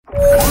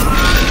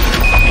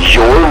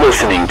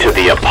to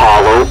the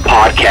Apollo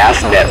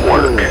Podcast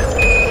Network.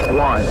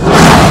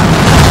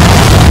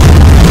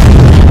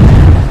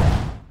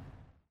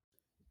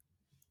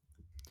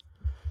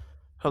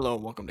 Hello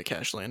and welcome to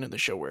Cash Landing, the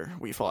show where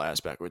we fall ass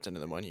backwards into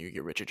the money. You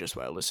get richer just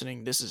by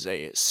listening. This is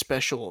a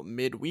special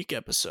midweek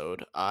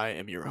episode. I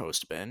am your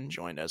host, Ben,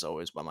 joined as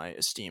always by my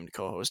esteemed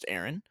co-host,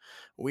 Aaron.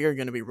 We are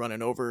going to be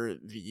running over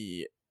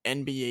the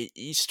NBA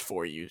East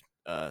for you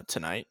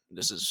tonight.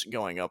 This is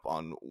going up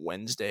on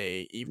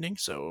Wednesday evening,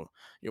 so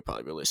you'll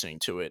probably be listening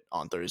to it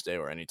on Thursday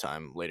or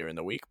anytime later in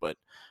the week. But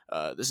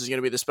this is going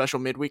to be the special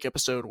midweek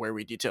episode where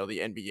we detail the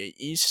NBA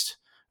East.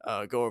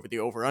 Go over the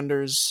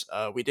over-unders.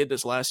 We did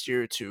this last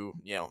year to,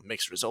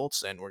 mixed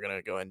results, and we're going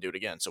to go ahead and do it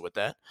again. So with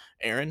that,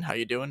 Aaron, how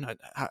you doing?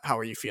 How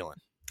are you feeling?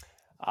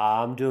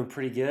 I'm doing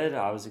pretty good.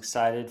 I was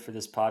excited for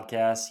this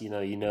podcast.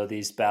 You know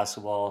these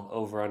basketball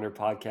over-under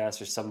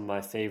podcasts are some of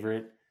my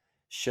favorite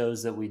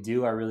shows that we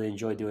do. I really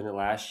enjoyed doing it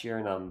last year,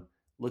 and I'm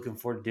looking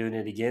forward to doing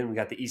it again. We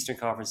got the Eastern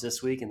Conference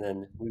this week, and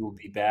then we will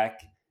be back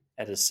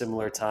at a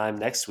similar time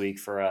next week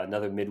for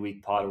another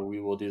midweek pod where we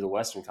will do the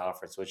Western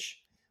Conference,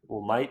 which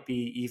might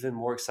be even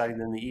more exciting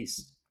than the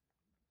East.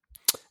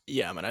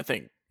 Yeah, I mean, I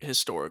think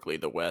historically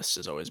the West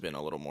has always been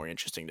a little more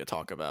interesting to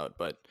talk about,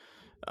 but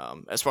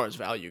as far as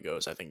value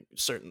goes, I think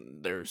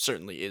there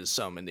certainly is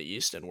some in the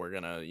East, and we're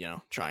gonna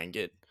try and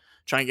get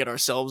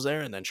ourselves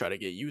there, and then try to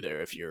get you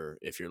there if you're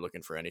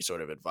looking for any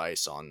sort of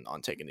advice on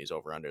taking these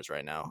over unders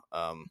right now.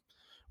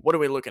 What are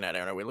we looking at,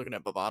 Aaron? Are we looking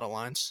at Bovada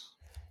lines?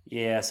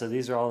 Yeah, so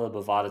these are all the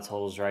Bovada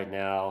totals right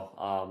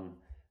now.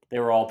 They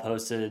were all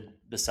posted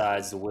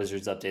besides the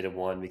Wizards updated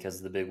one because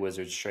of the big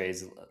Wizards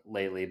trades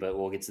lately, but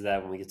we'll get to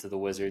that when we get to the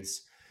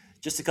Wizards.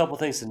 Just a couple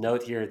things to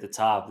note here at the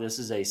top. This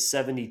is a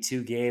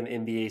 72-game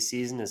NBA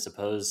season as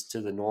opposed to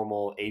the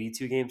normal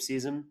 82-game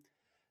season.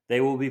 They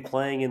will be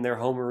playing in their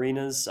home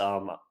arenas.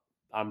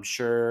 I'm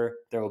sure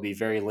there will be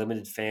very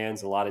limited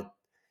fans. A lot of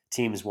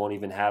teams won't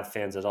even have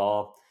fans at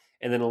all.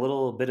 And then a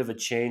little bit of a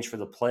change for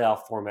the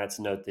playoff format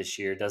to note this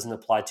year. It doesn't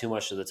apply too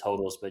much to the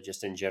totals, but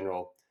just in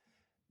general.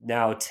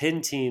 Now,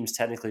 10 teams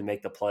technically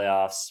make the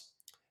playoffs,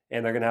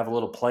 and they're going to have a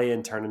little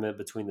play-in tournament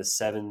between the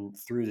 7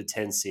 through the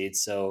 10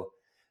 seeds. So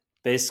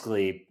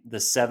basically,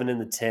 the 7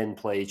 and the 10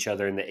 play each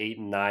other, and the 8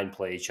 and 9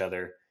 play each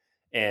other.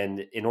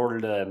 And in order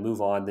to move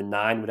on, the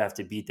 9 would have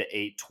to beat the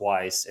 8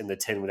 twice, and the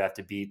 10 would have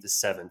to beat the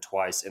 7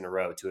 twice in a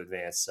row to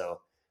advance. So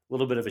a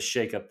little bit of a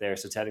shakeup there.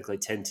 So technically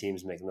 10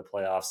 teams making the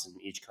playoffs in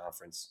each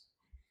conference.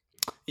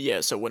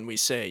 Yeah, so when we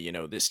say,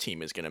 this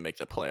team is going to make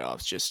the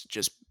playoffs,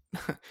 just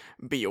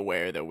be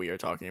aware that we are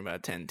talking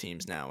about 10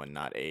 teams now and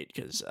not 8,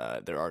 because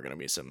there are going to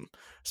be some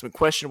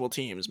questionable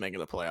teams making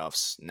the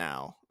playoffs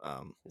now.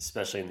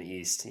 Especially in the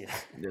East. Yeah.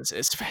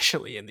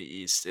 Especially in the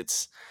East.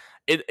 It's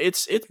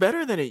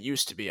better than it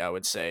used to be, I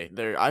would say.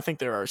 I think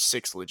there are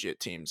 6 legit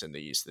teams in the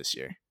East this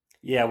year.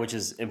 Yeah, which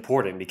is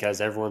important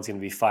because everyone's going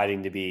to be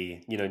fighting to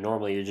be,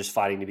 normally you're just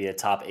fighting to be a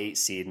top 8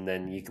 seed, and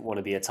then you want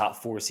to be a top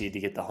 4 seed to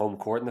get the home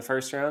court in the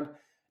first round.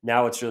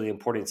 Now it's really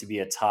important to be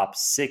a top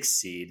 6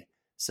 seed,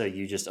 so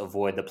you just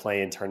avoid the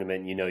play-in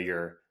tournament.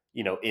 You're,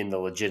 in the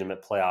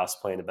legitimate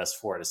playoffs playing the best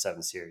 4 out of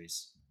 7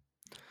 series.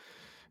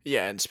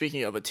 Yeah, and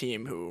speaking of a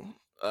team who,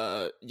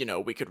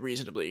 we could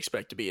reasonably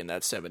expect to be in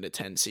that 7 to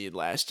 10 seed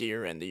last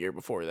year and the year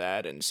before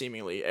that, and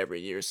seemingly every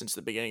year since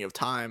the beginning of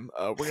time,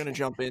 we're going to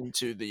jump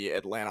into the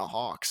Atlanta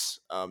Hawks.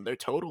 Their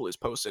total is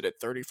posted at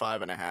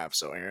 35.5.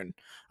 So, Aaron,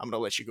 I'm going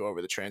to let you go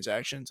over the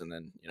transactions and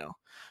then,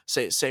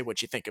 say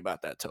what you think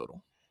about that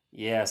total.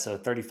 Yeah, so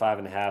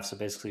 35.5, so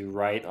basically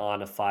right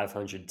on a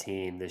 500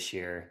 team this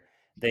year.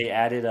 They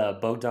added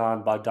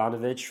Bogdan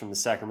Bogdanovic from the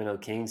Sacramento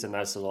Kings, a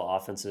nice little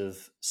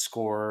offensive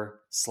scorer,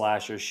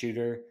 slasher,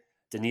 shooter.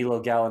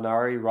 Danilo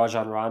Gallinari,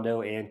 Rajon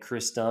Rondo, and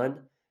Chris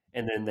Dunn.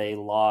 And then they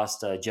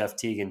lost Jeff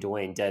Teague and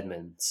Dwayne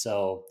Dedman.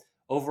 So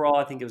overall,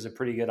 I think it was a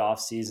pretty good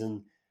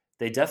offseason.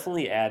 They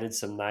definitely added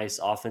some nice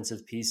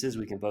offensive pieces.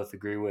 We can both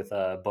agree with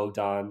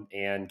Bogdan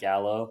and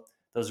Gallo.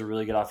 Those are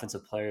really good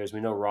offensive players. We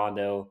know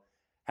Rondo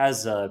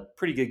has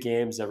pretty good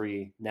games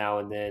every now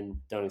and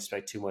then. Don't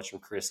expect too much from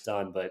Chris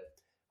Dunn. But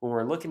when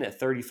we're looking at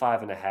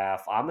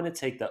 35.5, I'm going to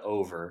take the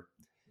over.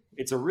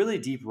 It's a really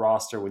deep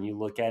roster when you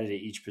look at it at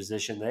each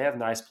position. They have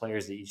nice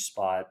players at each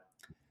spot.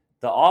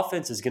 The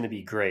offense is going to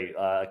be great.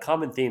 A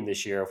common theme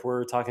this year, if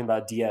we're talking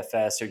about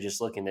DFS or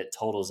just looking at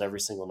totals every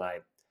single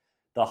night,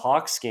 the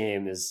Hawks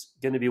game is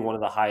going to be one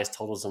of the highest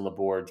totals on the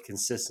board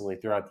consistently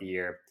throughout the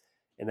year.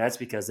 And that's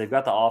because they've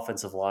got the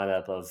offensive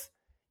lineup of,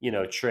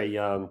 Trae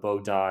Young,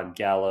 Bogdan,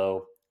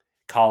 Gallo.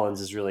 Collins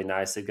is really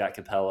nice. They've got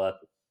Capella.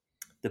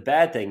 The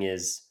bad thing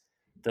is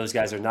those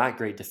guys are not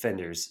great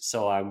defenders.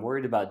 So I'm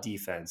worried about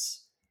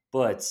defense.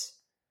 But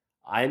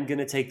I'm going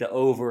to take the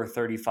over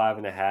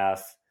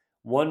 35.5.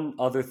 One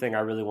other thing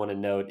I really want to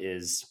note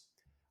is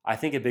I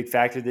think a big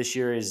factor this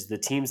year is the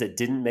teams that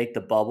didn't make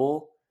the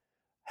bubble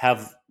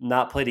have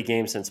not played a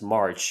game since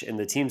March. And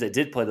the teams that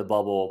did play the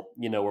bubble,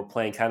 were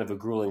playing kind of a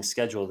grueling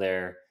schedule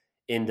there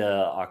into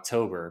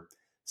October.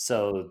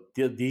 So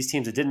these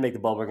teams that didn't make the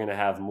bubble are going to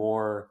have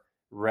more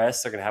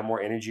rest. They're going to have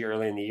more energy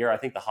early in the year. I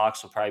think the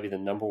Hawks will probably be the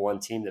number one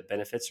team that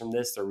benefits from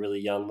this. They're really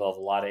young. They'll have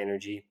a lot of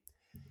energy.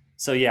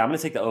 So, yeah, I'm going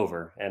to take the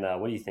over. And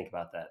what do you think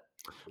about that?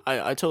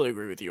 I totally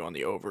agree with you on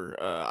the over.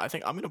 I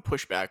think I'm going to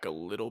push back a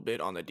little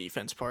bit on the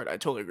defense part. I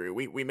totally agree.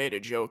 We made a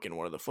joke in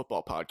one of the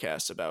football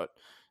podcasts about,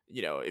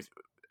 if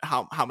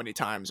how many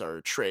times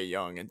are Trae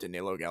Young and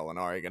Danilo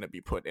Gallinari going to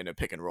be put in a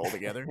pick and roll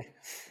together?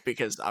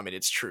 Because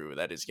it's true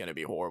that is going to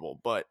be horrible.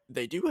 But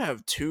they do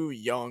have two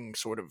young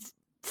sort of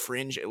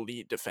fringe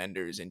elite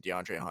defenders in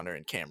DeAndre Hunter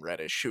and Cam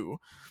Reddish who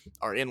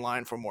are in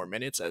line for more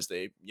minutes as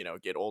they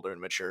get older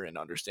and mature and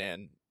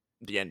understand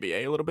the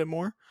NBA a little bit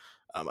more.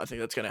 I think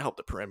that's going to help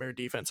the perimeter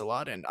defense a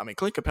lot. And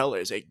Clint Capella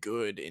is a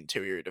good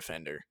interior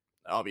defender.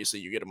 Obviously,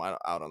 you get him out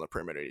on the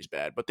perimeter, he's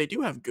bad. But they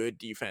do have good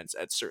defense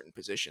at certain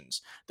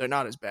positions. They're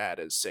not as bad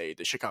as, say,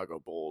 the Chicago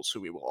Bulls,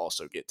 who we will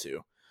also get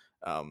to.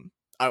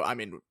 I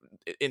mean,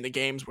 in the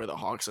games where the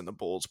Hawks and the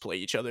Bulls play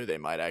each other, they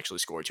might actually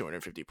score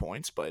 250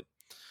 points. But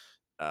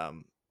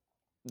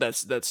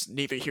that's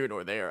neither here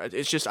nor there.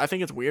 It's just, I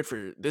think it's weird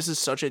this is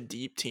such a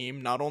deep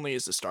team. Not only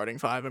is the starting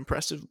five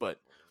impressive, but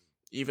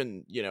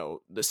even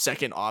the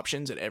second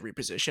options at every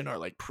position are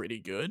like pretty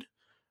good.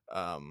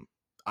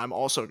 I'm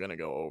also going to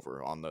go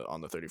over on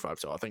the 35.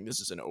 So I think this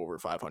is an over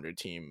 500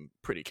 team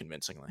pretty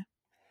convincingly.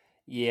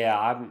 Yeah,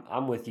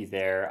 I'm with you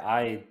there.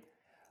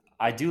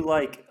 I do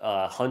like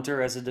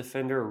Hunter as a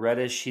defender.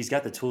 Reddish, he's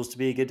got the tools to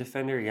be a good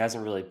defender. He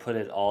hasn't really put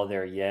it all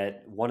there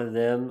yet. One of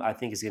them, I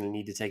think, is going to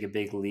need to take a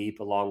big leap,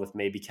 along with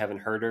maybe Kevin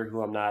Huerter,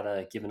 who I'm not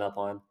giving up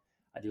on.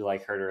 I do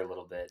like Huerter a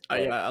little bit.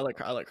 I like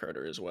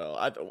Huerter as well.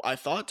 I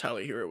thought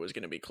Tyler Hero was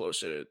going to be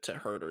closer to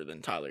Huerter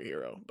than Tyler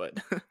Hero, but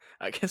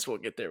I guess we'll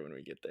get there when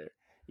we get there.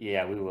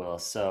 Yeah, we will.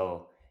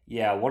 So,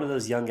 yeah, one of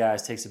those young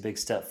guys takes a big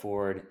step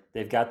forward.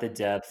 They've got the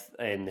depth,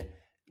 and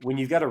when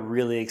you've got a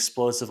really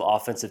explosive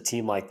offensive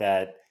team like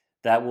that,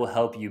 that will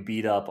help you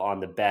beat up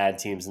on the bad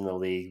teams in the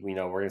league. We're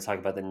going to talk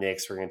about the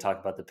Knicks. We're going to talk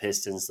about the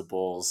Pistons, the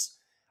Bulls.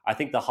 I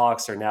think the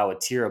Hawks are now a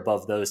tier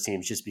above those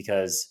teams just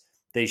because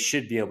they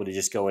should be able to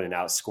just go in and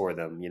outscore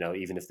them,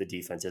 even if the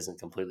defense isn't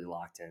completely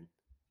locked in.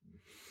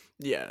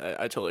 Yeah,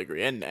 I totally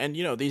agree. And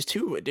these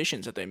two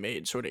additions that they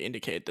made sort of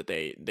indicate that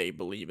they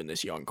believe in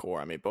this young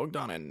core.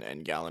 Bogdan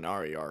and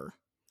Gallinari are,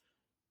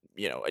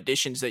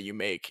 additions that you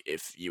make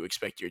if you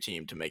expect your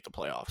team to make the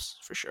playoffs,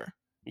 for sure.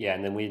 Yeah,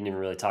 and then we didn't even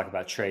really talk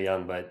about Trae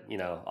Young, but,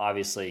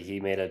 obviously he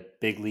made a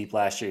big leap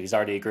last year. He's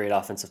already a great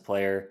offensive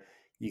player.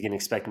 You can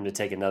expect him to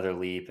take another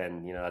leap,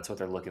 and, that's what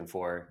they're looking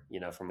for,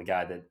 from a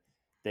guy that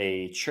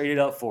they traded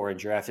up for and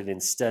drafted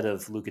instead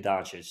of Luka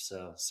Doncic.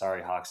 So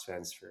sorry, Hawks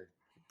fans, for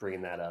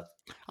bringing that up.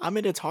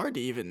 It's hard to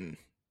even.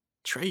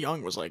 Trae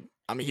Young was like,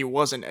 he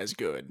wasn't as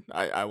good.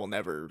 I'll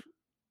never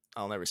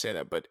say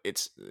that, but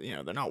it's,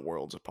 they're not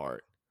worlds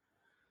apart.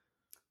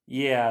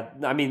 Yeah,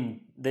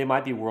 they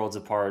might be worlds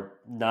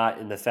apart, not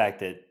in the fact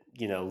that,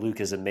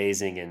 Luka's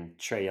amazing and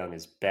Trae Young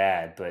is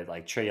bad, but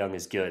like Trae Young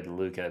is good and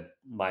Luka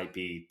might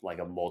be like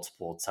a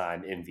multiple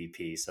time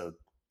MVP. So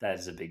that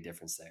is a big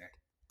difference there.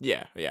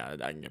 Yeah,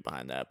 I can get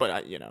behind that.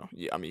 But, you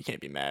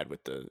can't be mad with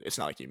it's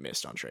not like you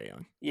missed on Trae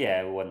Young.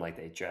 Yeah, it wasn't like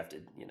they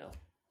drafted,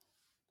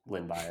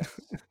 Lynn Bias.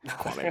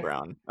 Kwame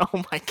Brown.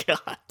 Oh, my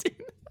God,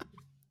 dude.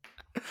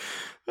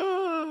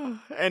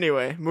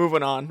 Anyway,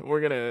 moving on.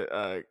 We're going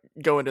to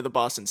go into the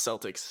Boston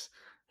Celtics,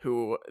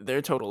 who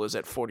their total is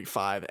at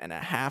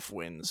 45.5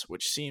 wins,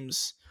 which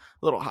seems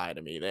a little high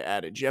to me. They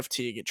added Jeff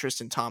Teague,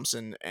 Tristan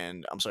Thompson,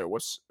 and I'm sorry,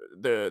 what's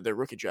the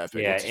rookie draft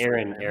pick? Yeah,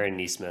 Aaron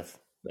Nesmith.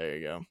 There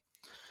you go.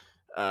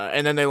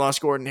 And then they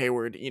lost Gordon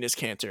Hayward, Enes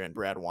Kanter, and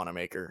Brad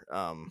Wanamaker.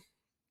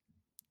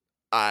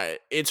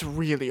 It's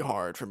really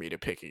hard for me to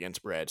pick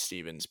against Brad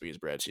Stevens because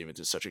Brad Stevens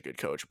is such a good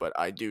coach, but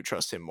I do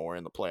trust him more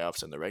in the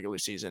playoffs and the regular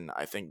season.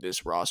 I think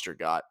this roster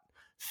got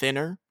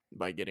thinner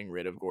by getting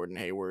rid of Gordon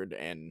Hayward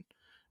and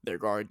their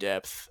guard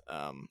depth.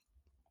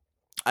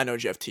 I know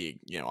Jeff Teague,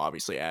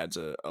 obviously adds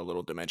a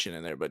little dimension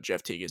in there, but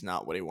Jeff Teague is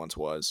not what he once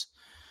was.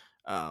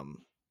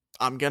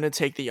 I'm going to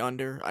take the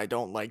under. I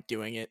don't like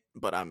doing it,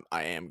 but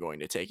I am going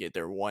to take it.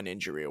 They're one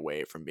injury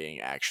away from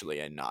being actually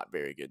a not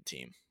very good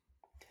team.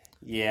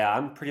 Yeah,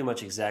 I'm pretty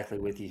much exactly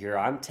with you here.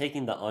 I'm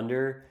taking the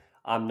under.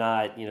 I'm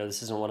not,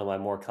 this isn't one of my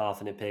more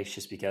confident picks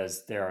just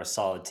because they're a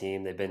solid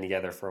team. They've been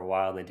together for a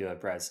while and they do have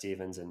Brad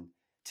Stevens and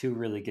two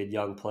really good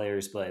young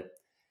players. But,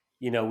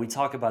 we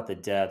talk about the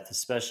depth,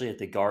 especially at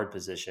the guard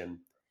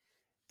position.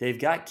 They've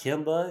got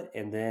Kemba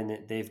and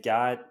then they've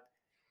got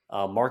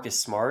Marcus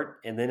Smart.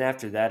 And then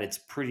after that, it's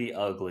pretty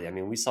ugly.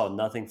 We saw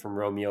nothing from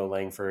Romeo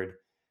Langford.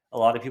 A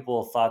lot of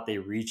people thought they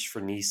reached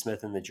for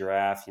Nesmith in the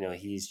draft.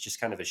 He's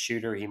just kind of a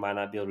shooter. He might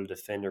not be able to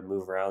defend or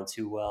move around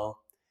too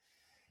well.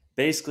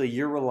 Basically,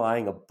 you're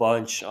relying a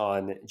bunch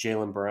on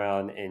Jaylen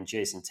Brown and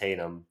Jason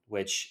Tatum,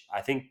 which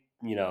I think,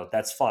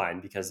 that's fine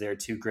because they're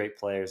two great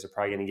players. They're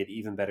probably going to get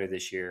even better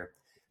this year.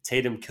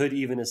 Tatum could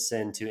even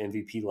ascend to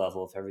MVP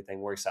level if everything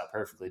works out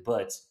perfectly.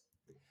 But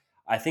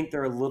I think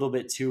they're a little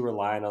bit too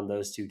reliant on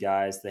those two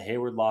guys. The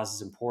Hayward loss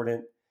is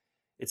important.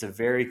 It's a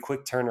very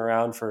quick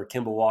turnaround for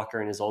Kemba Walker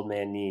and his old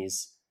man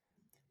knees.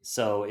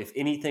 So if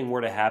anything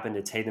were to happen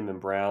to Tatum and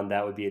Brown,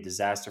 that would be a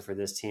disaster for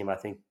this team. I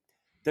think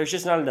there's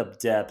just not enough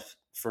depth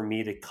for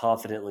me to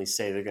confidently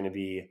say they're going to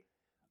be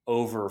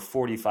over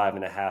 45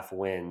 and a half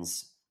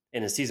wins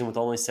in a season with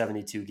only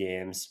 72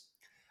 games.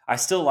 I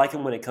still like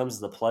them when it comes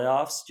to the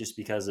playoffs just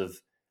because of,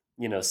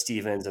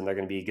 Stevens, and they're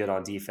going to be good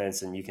on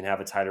defense and you can have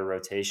a tighter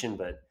rotation.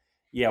 But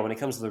yeah, when it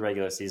comes to the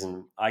regular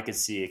season, I could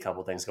see a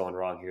couple things going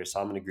wrong here.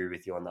 So I'm going to agree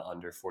with you on the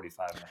under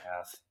 45 and a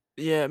half.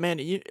 Yeah, man.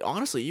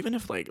 Honestly, even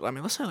if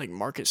let's say like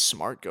Marcus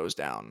Smart goes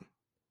down,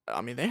 I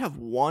mean, they have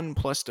one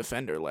plus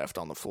defender left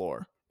on the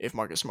floor. If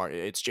Marcus Smart,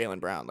 it's Jaylen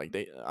Brown.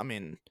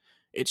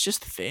 It's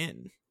just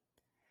thin.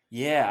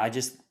 Yeah,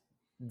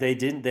 they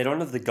don't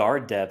have the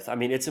guard depth. I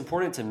mean, it's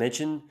important to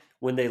mention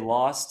when they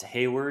lost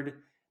Hayward,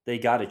 they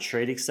got a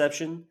trade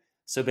exception.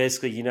 So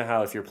basically, you know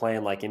how if you're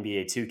playing like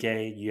NBA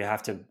 2K, you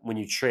have to, when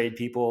you trade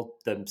people,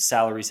 the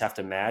salaries have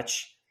to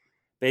match.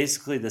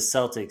 Basically, the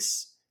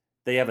Celtics,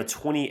 they have a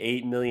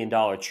 $28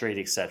 million trade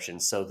exception.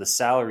 So the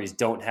salaries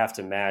don't have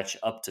to match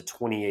up to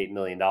 $28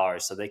 million.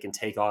 So they can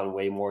take on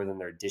way more than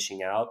they're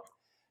dishing out.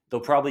 They'll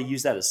probably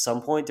use that at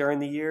some point during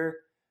the year,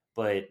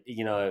 but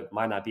it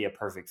might not be a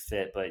perfect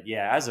fit. But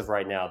yeah, as of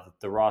right now,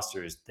 the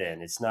roster is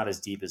thin. It's not as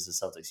deep as the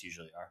Celtics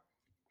usually are.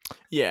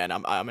 Yeah,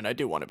 and I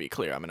do want to be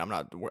clear. I mean,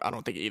 I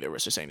don't think either of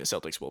us are saying the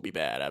Celtics will be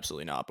bad.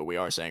 Absolutely not. But we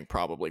are saying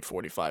probably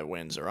 45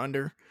 wins or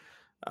under.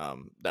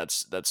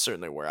 That's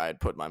certainly where I'd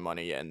put my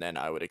money, and then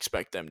I would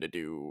expect them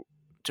to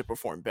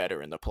perform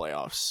better in the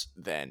playoffs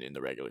than in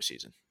the regular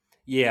season.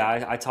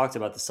 Yeah, I talked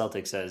about the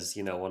Celtics as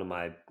one of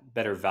my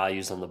better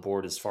values on the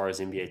board as far as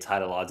NBA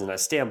title odds, and I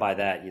stand by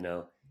that.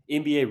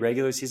 NBA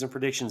regular season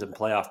predictions and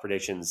playoff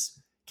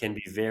predictions can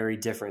be very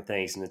different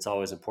things, and it's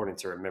always important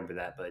to remember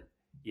that. But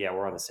yeah,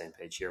 we're on the same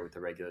page here with the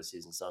regular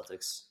season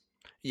Celtics.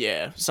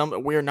 Yeah,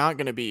 we're not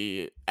going to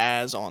be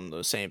as on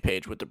the same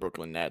page with the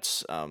Brooklyn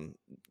Nets.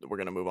 We're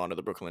going to move on to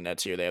the Brooklyn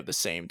Nets here. They have the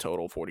same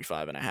total,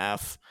 45 and a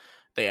half.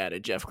 They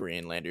added Jeff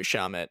Green, Landry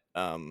Shamet.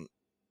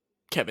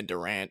 Kevin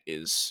Durant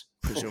is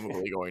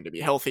presumably going to be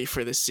healthy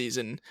for this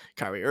season.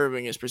 Kyrie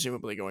Irving is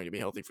presumably going to be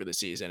healthy for the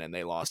season, and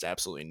they lost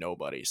absolutely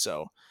nobody.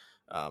 So,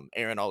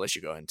 Aaron, I'll let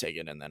you go ahead and take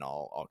it, and then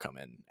I'll come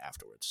in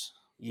afterwards.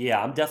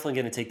 Yeah, I'm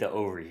definitely going to take the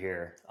over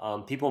here.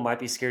 People might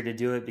be scared to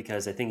do it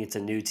because I think it's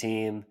a new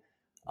team.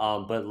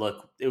 But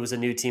look, it was a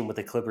new team with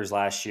the Clippers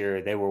last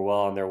year. They were well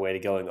on their way to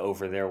going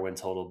over their win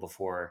total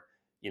before,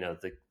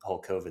 the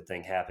whole COVID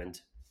thing happened.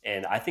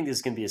 And I think this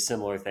is going to be a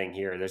similar thing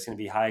here. There's going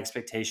to be high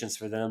expectations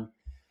for them,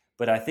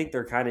 but I think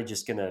they're kind of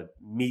just going to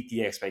meet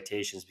the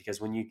expectations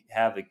because when you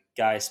have a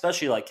guy,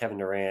 especially like Kevin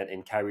Durant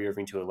and Kyrie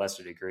Irving to a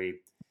lesser degree,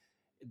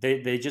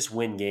 they just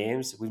win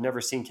games. We've never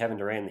seen Kevin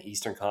Durant in the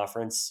Eastern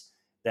Conference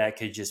that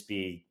could just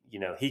be,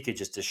 he could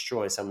just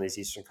destroy some of these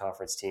Eastern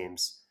Conference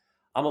teams.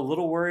 I'm a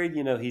little worried,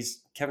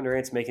 Kevin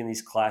Durant's making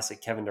these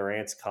classic Kevin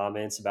Durant's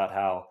comments about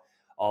how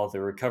all the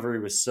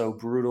recovery was so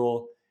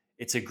brutal.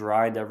 It's a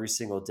grind every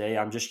single day.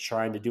 I'm just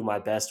trying to do my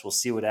best. We'll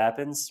see what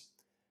happens.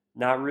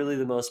 Not really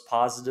the most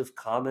positive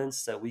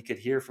comments that we could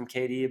hear from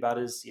KD about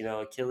his,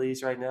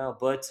 Achilles right now,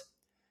 but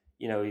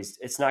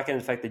it's not going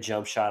to affect the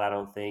jump shot. I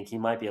don't think he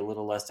might be a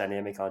little less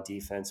dynamic on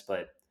defense,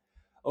 but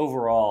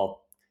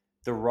overall,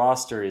 the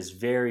roster is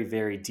very,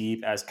 very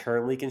deep as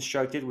currently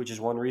constructed, which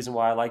is one reason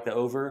why I like the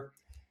over.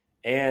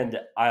 And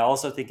I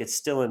also think it's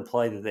still in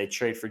play that they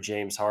trade for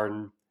James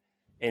Harden.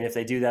 And if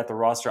they do that, the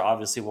roster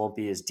obviously won't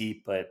be as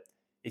deep. But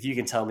if you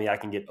can tell me I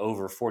can get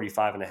over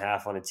 45 and a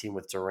half on a team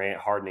with Durant,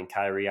 Harden, and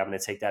Kyrie, I'm going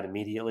to take that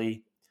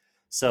immediately.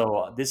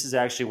 So this is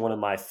actually one of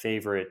my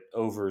favorite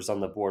overs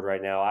on the board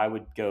right now. I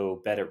would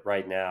go bet it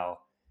right now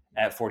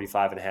at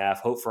 45 and a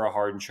half. Hope for a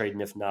Harden trade.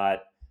 And if not,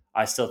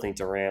 I still think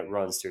Durant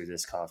runs through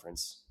this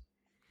conference.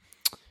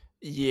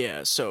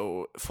 Yeah,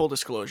 so full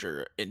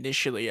disclosure,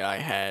 initially I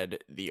had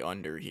the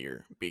under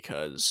here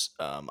because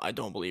I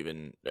don't believe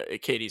in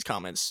Katie's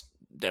comments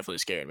definitely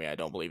scared me. I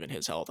don't believe in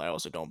his health. I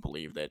also don't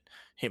believe that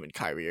him and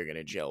Kyrie are going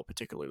to gel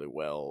particularly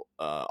well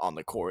on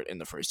the court in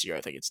the first year.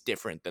 I think it's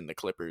different than the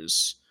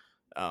Clippers.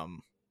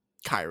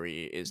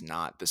 Kyrie is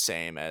not the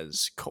same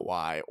as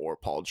Kawhi or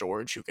Paul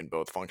George, who can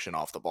both function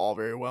off the ball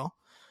very well.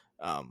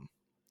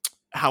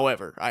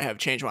 However, I have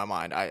changed my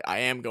mind. I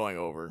am going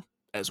over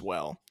as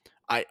well.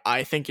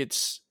 I think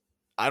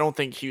I don't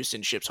think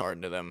Houston ships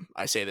Harden to them.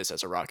 I say this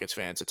as a Rockets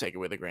fan, so take it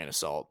with a grain of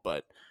salt,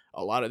 but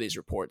a lot of these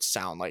reports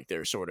sound like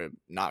they're sort of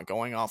not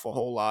going off a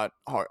whole lot.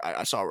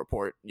 I saw a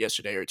report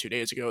yesterday or 2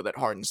 days ago that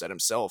Harden said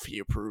himself he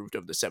approved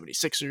of the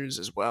 76ers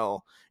as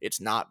well.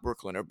 It's not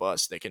Brooklyn or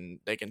bust. They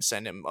can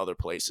send him other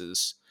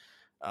places.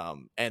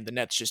 And the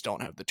Nets just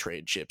don't have the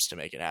trade chips to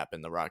make it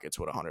happen. The Rockets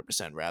would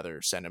 100%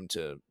 rather send him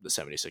to the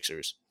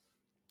 76ers.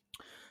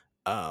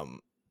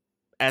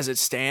 As it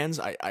stands,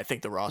 I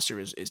think the roster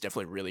is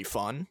definitely really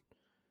fun.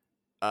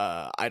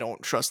 I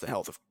don't trust the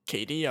health of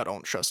KD. I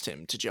don't trust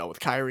him to gel with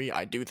Kyrie.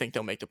 I do think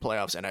they'll make the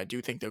playoffs, and I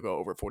do think they'll go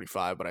over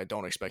 45, but I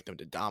don't expect them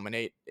to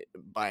dominate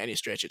by any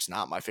stretch. It's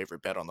not my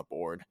favorite bet on the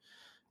board.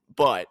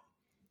 But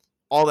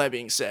all that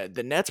being said,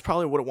 the Nets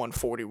probably would have won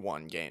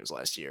 41 games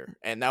last year,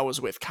 and that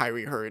was with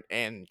Kyrie hurt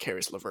and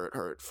Karis LeVert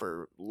hurt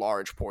for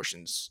large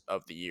portions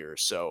of the year.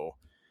 So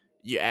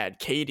you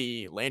add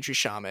KD, Landry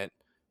Shamet,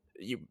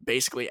 you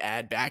basically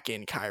add back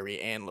in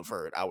Kyrie and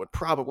LeVert. I would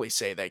probably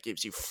say that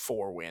gives you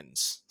 4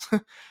 wins.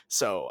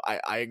 So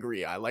I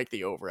agree. I like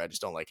the over. I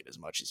just don't like it as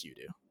much as you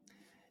do.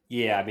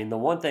 Yeah, I mean, the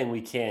one thing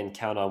we can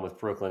count on with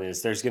Brooklyn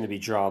is there's going to be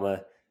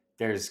drama.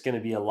 There's going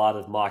to be a lot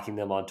of mocking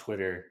them on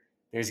Twitter.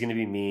 There's going to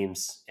be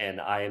memes, and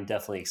I am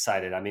definitely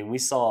excited. I mean, we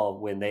saw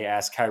when they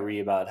asked Kyrie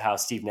about how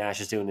Steve Nash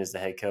is doing as the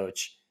head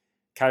coach.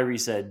 Kyrie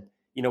said,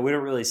 we don't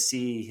really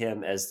see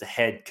him as the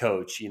head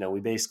coach. We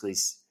basically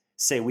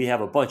say we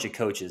have a bunch of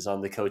coaches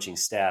on the coaching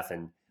staff,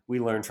 and we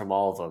learn from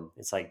all of them.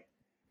 It's like,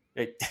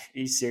 are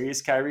you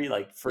serious, Kyrie?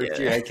 Like, first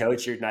year head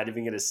coach, you're not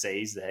even going to say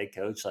he's the head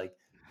coach? Like,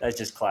 that's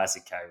just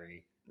classic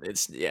Kyrie.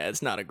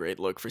 It's not a great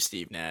look for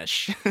Steve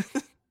Nash.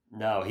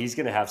 No, he's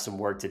going to have some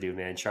work to do,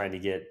 man, trying to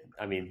get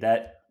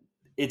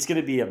 – it's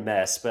going to be a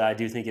mess, but I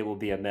do think it will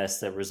be a mess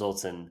that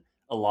results in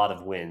a lot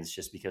of wins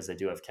just because they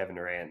do have Kevin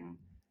Durant. And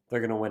they're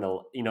going to win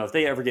if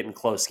they ever get in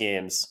close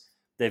games,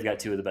 they've got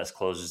 2 of the best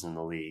closers in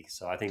the league.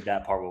 So I think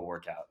that part will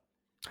work out.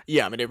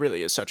 Yeah, I mean, it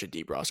really is such a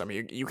deep roster. I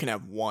mean, you can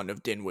have one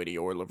of Dinwiddie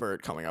or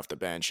LeVert coming off the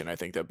bench, and I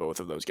think that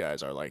both of those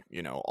guys are like,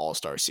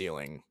 all-star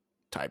ceiling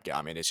type guy.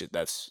 I mean, it's just,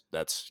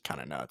 that's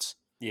kind of nuts.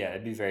 Yeah,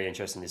 it'd be very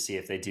interesting to see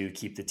if they do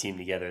keep the team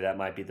together. That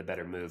might be the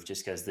better move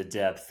just because the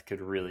depth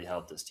could really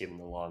help this team in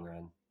the long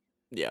run.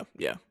 Yeah.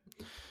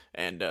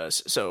 And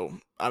so,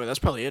 I mean, that's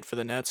probably it for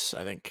the Nets.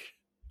 I think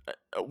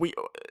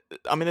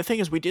the thing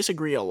is, we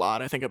disagree a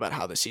lot, I think, about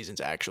how the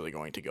season's actually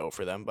going to go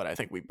for them, but I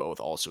think we both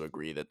also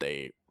agree that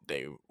they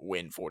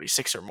win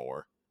 46 or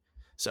more.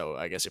 So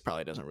I guess it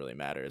probably doesn't really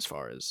matter as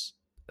far as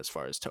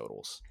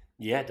totals.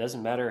 Yeah, it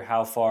doesn't matter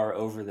how far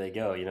over they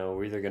go.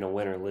 We're either going to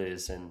win or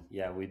lose. And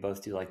yeah, we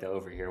both do like the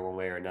over here one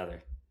way or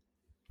another.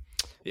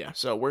 Yeah,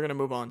 so we're going to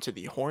move on to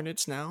the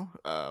Hornets now.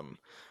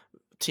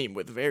 Team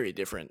with very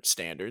different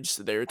standards.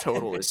 Their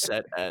total is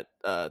set at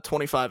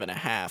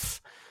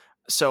 25.5.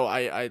 So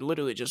I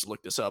literally just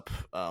looked this up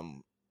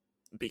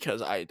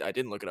because I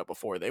didn't look it up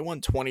before. They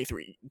won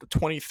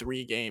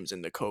 23 games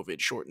in the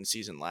COVID shortened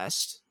season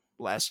last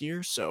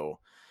year. So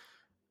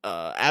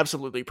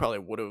absolutely probably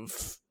would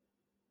have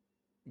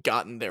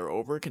gotten their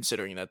over,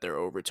 considering that their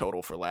over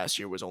total for last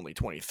year was only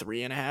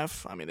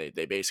 23.5. I mean,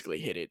 they basically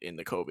hit it in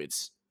the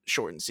COVID's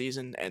shortened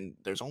season, and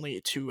there's only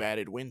 2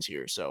 added wins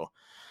here. So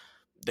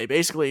they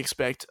basically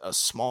expect a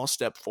small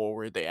step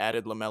forward. They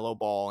added LaMelo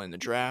Ball in the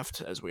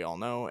draft, as we all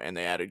know, and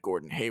they added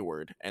Gordon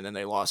Hayward, and then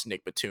they lost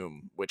Nick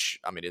Batum, which,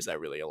 I mean, is that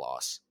really a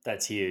loss?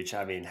 That's huge.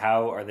 I mean,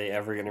 how are they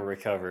ever going to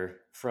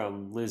recover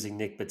from losing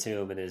Nick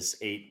Batum and his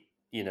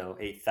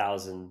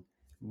 $8,000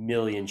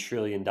 million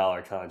trillion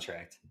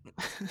contract?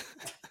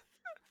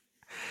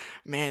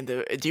 Man,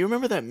 do you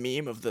remember that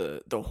meme of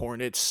the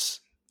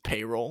Hornets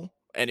payroll?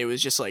 And it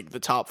was just like the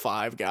top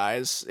 5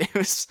 guys. It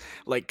was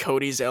like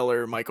Cody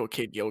Zeller, Michael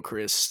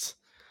Kidd-Gilchrist,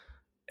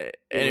 and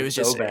it was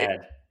just so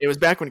bad. It was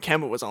back when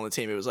Kemba was on the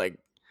team. It was like,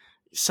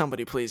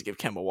 somebody please give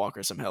Kemba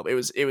Walker some help. It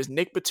was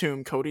Nick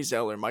Batum, Cody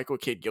Zeller, Michael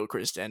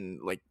Kidd-Gilchrist, and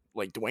like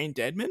Dwayne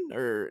Dedmon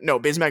or no,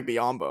 Bismack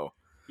Biyombo.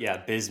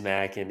 Yeah,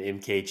 Bismack and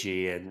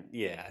MKG and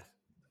yeah.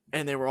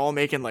 And they were all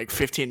making like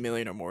 $15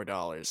 million or more.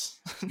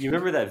 You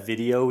remember that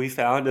video we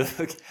found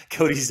of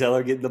Cody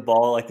Zeller getting the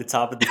ball like the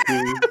top of the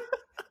key?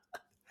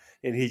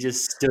 And he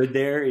just stood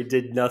there and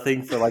did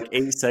nothing for like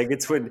 8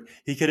 seconds when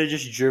he could have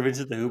just driven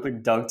to the hoop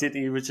and dunked it.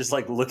 And he was just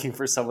like looking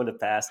for someone to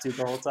pass to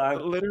the whole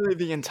time. Literally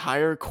the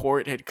entire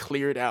court had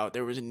cleared out.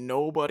 There was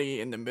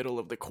nobody in the middle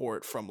of the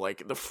court from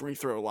like the free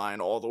throw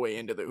line all the way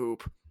into the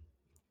hoop.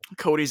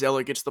 Cody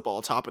Zeller gets the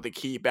ball top of the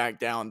key back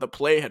down. The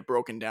play had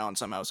broken down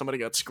somehow. Somebody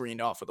got screened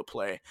off of the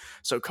play.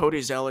 So Cody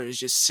Zeller is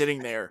just sitting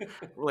there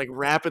like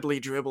rapidly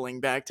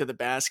dribbling back to the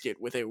basket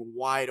with a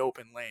wide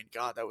open lane.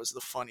 God, that was the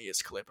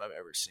funniest clip I've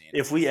ever seen.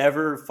 If we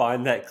ever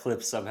find that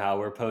clip somehow,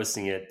 we're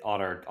posting it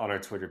on our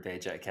Twitter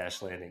page at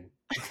Cash Landing.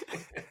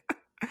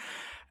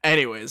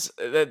 Anyways,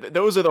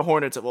 those are the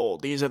Hornets of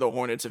old. These are the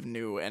Hornets of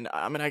new. And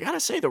I mean, I got to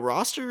say the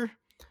roster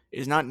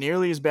is not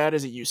nearly as bad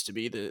as it used to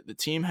be. The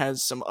team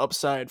has some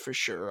upside for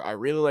sure. I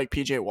really like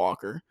PJ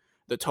Walker.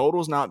 The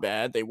total's not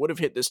bad. They would have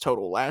hit this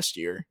total last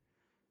year.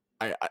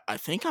 I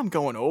think I'm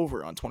going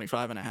over on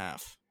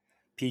 25.5.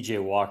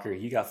 PJ Walker,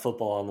 you got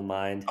football on the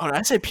mind. Oh, did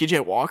I say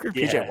PJ Walker?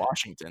 Yeah. PJ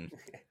Washington.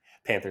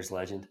 Panthers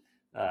legend.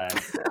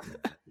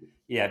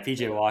 Yeah,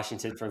 PJ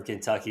Washington from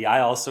Kentucky. I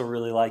also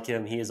really like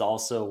him. He is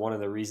also one of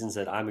the reasons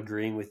that I'm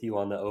agreeing with you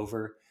on the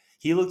over.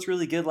 He looked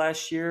really good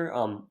last year.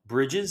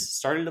 Bridges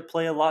started to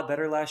play a lot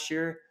better last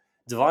year.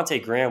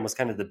 Devontae Graham was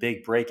kind of the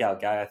big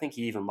breakout guy. I think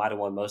he even might have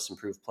won Most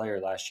Improved Player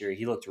last year.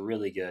 He looked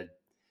really good.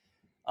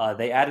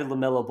 They added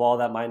LaMelo Ball.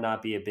 That might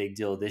not be a big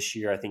deal this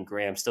year. I think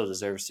Graham still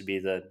deserves to be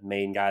the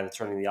main guy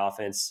that's running the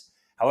offense.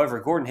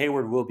 However, Gordon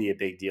Hayward will be a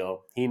big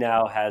deal. He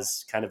now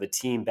has kind of a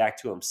team back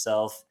to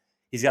himself.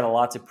 He's got a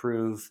lot to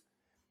prove.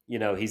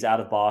 He's out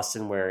of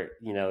Boston where,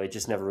 it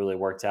just never really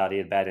worked out. He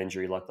had bad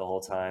injury luck the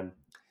whole time.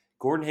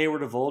 Gordon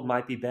Hayward of old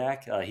might be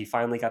back. He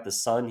finally got the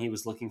son he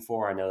was looking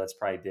for. I know that's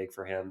probably big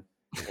for him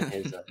and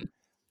his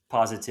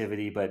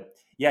positivity. But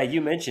yeah,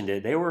 you mentioned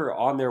it. They were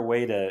on their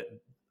way to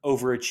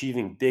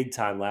overachieving big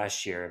time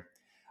last year.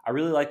 I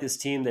really like this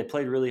team. They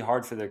played really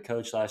hard for their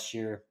coach last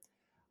year.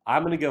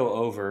 I'm going to go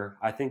over.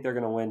 I think they're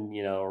going to win,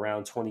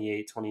 around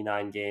 28,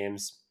 29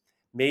 games.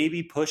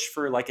 Maybe push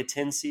for like a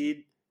 10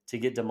 seed to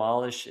get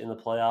demolished in the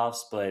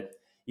playoffs. But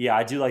yeah,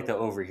 I do like the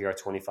over here at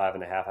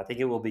 25.5. I think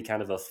it will be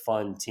kind of a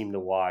fun team to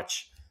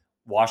watch.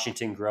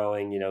 Washington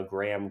growing,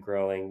 Graham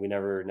growing. We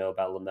never know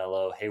about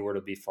LaMelo. Hayward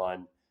will be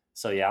fun.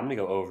 So yeah, I'm going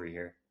to go over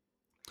here.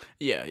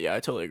 Yeah, I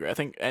totally agree. I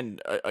think,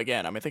 and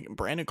again, I think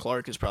Brandon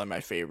Clark is probably my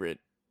favorite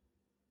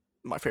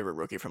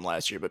rookie from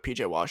last year, but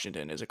PJ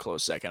Washington is a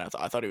close second.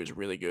 I thought he was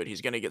really good.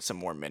 He's going to get some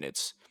more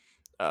minutes,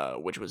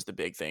 which was the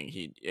big thing.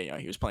 He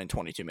was playing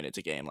 22 minutes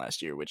a game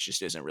last year, which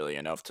just isn't really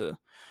enough to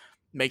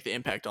make the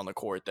impact on the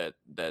court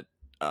that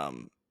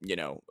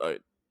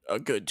a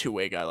good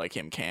two-way guy like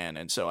him can.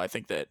 And so I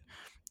think that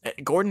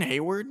Gordon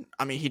Hayward,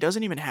 he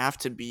doesn't even have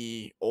to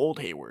be old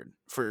Hayward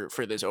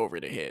for this over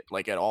to hit,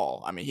 like, at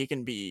all. He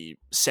can be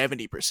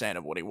 70%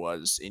 of what he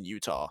was in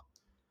Utah,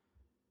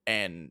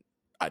 and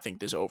I think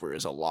this over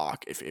is a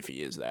lock if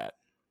he is that.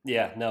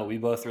 Yeah, no, we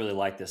both really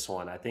like this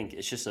one. I think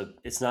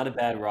it's not a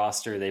bad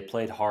roster. They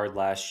played hard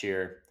last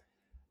year,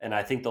 and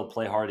I think they'll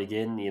play hard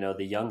again.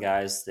 The young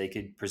guys, they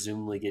could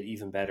presumably get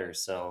even better.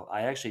 So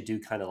I actually do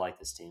kind of like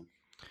this team.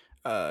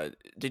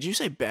 Did you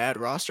say bad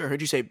roster? I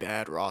heard you say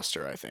bad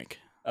roster, I think.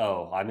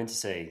 Oh, I meant to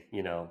say,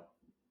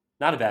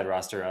 not a bad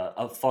roster,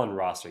 a fun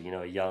roster,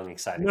 a young,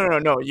 exciting.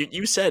 No.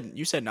 You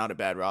said not a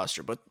bad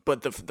roster,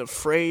 but the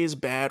phrase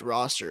bad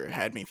roster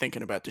had me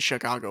thinking about the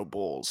Chicago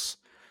Bulls,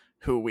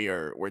 who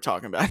we're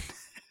talking about.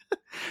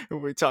 Who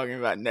we're talking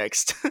about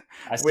next.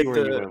 I see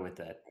where you went with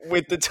that.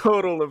 With the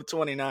total of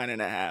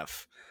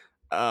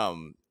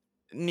 29.5.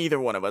 Neither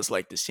one of us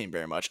like this team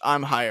very much.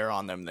 I'm higher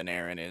on them than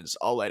Aaron is.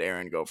 I'll let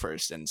Aaron go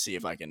first and see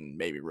if I can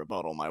maybe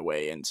rebuttal my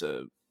way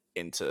into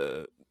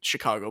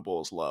Chicago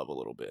Bulls love a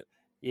little bit.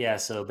 Yeah,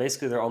 so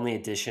basically their only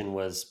addition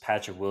was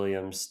Patrick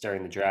Williams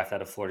during the draft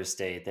out of Florida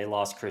State. They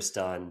lost Chris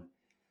Dunn.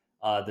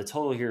 The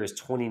total here is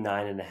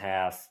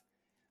 29.5.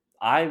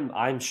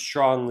 I'm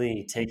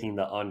strongly taking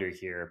the under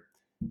here.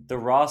 The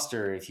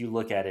roster, if you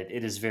look at it,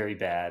 it is very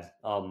bad.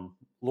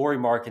 Lauri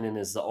Markkanen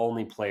is the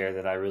only player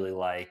that I really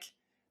like.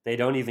 They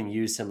don't even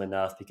use him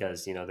enough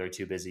because, they're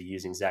too busy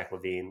using Zach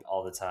LaVine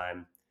all the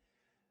time.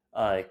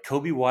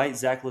 Kobe White,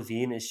 Zach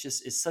LaVine,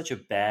 it's such a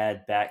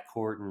bad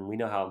backcourt, and we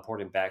know how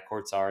important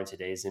backcourts are in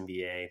today's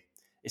NBA,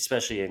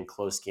 especially in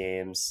close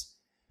games.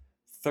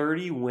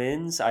 30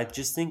 wins, I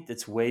just think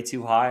that's way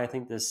too high. I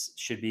think this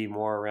should be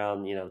more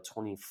around,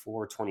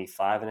 24,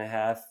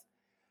 25.5.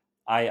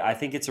 I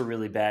think it's a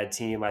really bad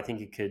team. I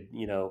think it could,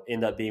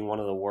 end up being one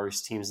of the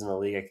worst teams in the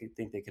league. I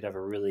think they could have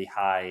a really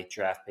high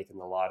draft pick in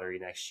the lottery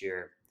next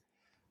year.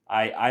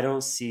 I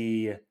don't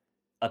see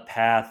a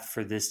path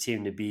for this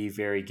team to be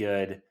very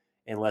good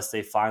unless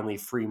they finally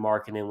free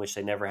Markkanen, which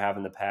they never have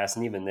in the past.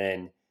 And even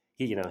then,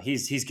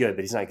 he's good,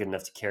 but he's not good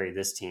enough to carry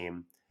this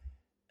team.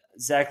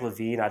 Zach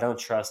LaVine, I don't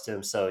trust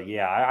him. So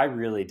yeah, I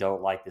really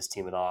don't like this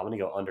team at all. I'm going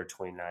to go under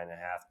 29.5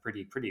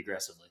 pretty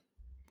aggressively.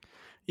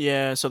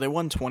 Yeah, so they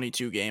won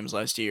 22 games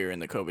last year in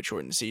the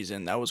COVID-shortened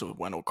season. That was with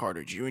Wendell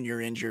Carter Jr.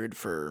 injured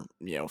for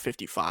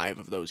 55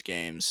 of those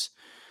games.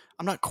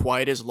 I'm not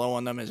quite as low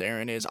on them as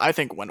Aaron is. I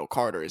think Wendell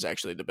Carter is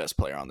actually the best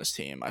player on this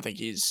team. I think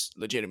he's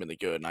legitimately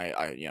good, and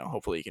I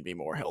hopefully he can be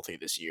more healthy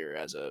this year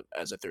as a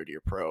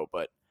third-year pro.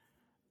 But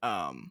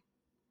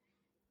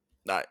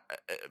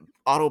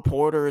Otto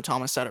Porter,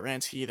 Thomas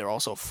Satoransky, they're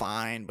also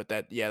fine, but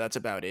that's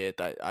about it.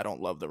 I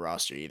don't love the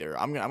roster either.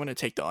 I'm gonna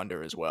take the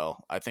under as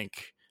well. I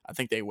think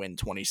they win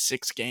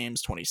 26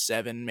 games,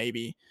 27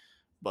 maybe,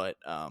 but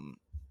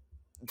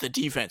the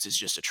defense is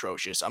just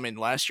atrocious.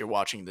 Last year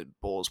watching the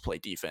Bulls play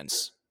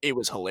defense, it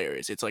was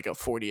hilarious. It's like a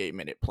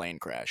 48-minute plane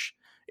crash.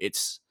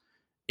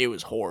 It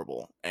was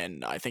horrible,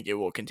 and I think it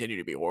will continue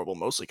to be horrible,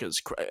 mostly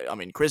because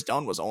Chris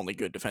Dunn was the only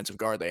good defensive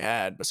guard they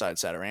had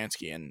besides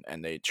Satoransky,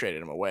 and they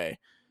traded him away.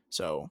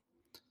 So,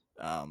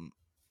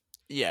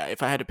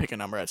 if I had to pick a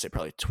number, I'd say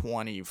probably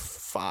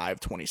 25,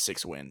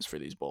 26 wins for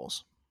these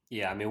Bulls.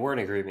 Yeah, we're in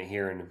agreement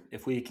here, and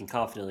if we can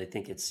confidently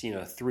think it's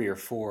 3 or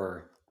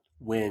 4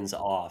 wins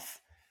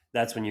off,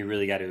 that's when you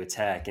really got to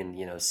attack and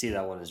see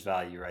that one as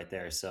value right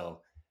there.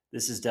 So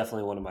this is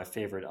definitely one of my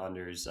favorite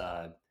unders.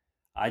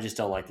 I just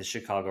don't like the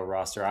Chicago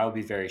roster. I would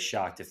be very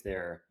shocked if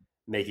they're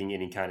making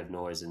any kind of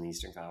noise in the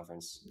Eastern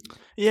Conference.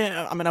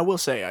 Yeah, I will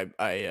say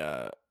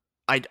I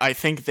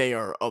think they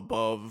are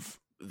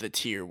above the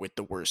tier with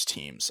the worst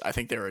teams. I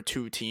think there are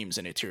 2 teams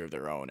in a tier of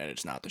their own, and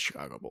it's not the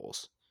Chicago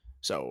Bulls.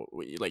 So,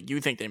 you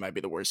think they might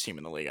be the worst team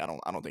in the league? I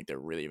don't think they're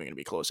really even going to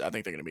be close. I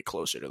think they're going to be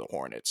closer to the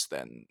Hornets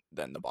than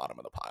the bottom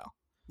of the pile.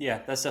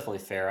 Yeah, that's definitely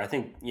fair. I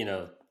think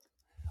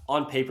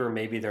on paper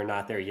maybe they're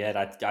not there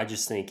yet. I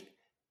just think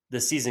the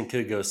season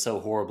could go so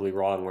horribly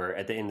wrong where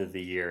at the end of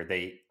the year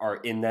they are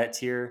in that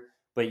tier.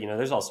 But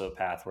there's also a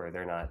path where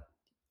they're not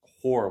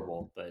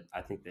horrible, but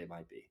I think they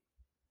might be.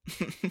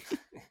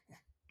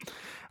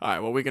 All right,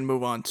 well, we can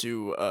move on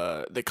to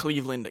the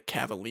Cleveland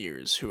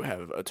Cavaliers, who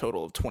have a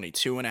total of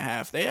 22 and a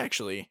half. They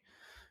actually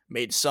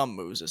made some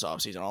moves this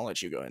offseason. I'll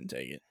let you go ahead and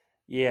take it.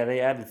 Yeah, they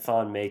added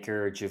Thon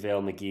Maker,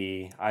 JaVale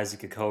McGee,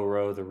 Isaac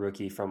Okoro, the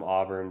rookie from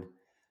Auburn,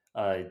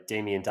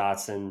 Damian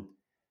Dotson.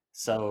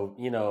 So,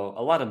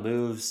 a lot of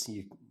moves.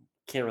 You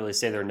can't really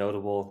say they're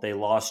notable. They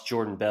lost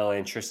Jordan Bell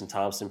and Tristan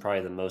Thompson,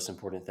 probably the most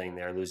important thing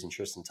there, losing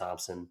Tristan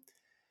Thompson.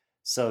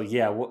 So,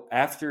 yeah,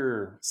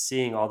 after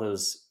seeing all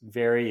those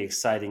very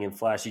exciting and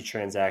flashy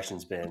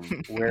transactions, Ben,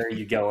 where are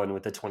you going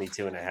with the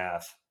 22 and a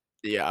half?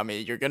 Yeah, I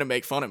mean, you're gonna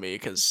make fun of me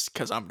because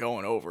I'm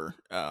going over.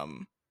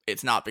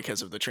 It's not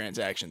because of the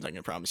transactions. I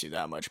can promise you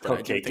that much. But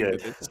Okay,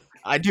 good.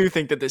 I do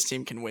think that this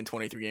team can win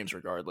 23 games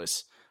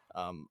regardless.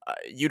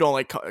 You don't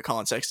like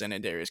Colin Sexton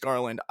and Darius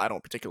Garland. I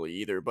don't particularly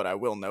either. But I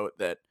will note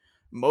that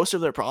most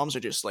of their problems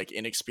are just like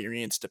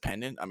inexperience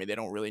dependent. I mean, they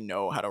don't really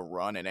know how to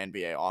run an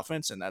NBA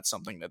offense, and that's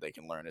something that they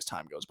can learn as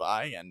time goes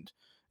by. And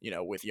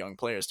with young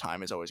players,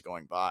 time is always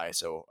going by.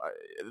 So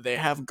they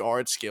have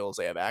guard skills.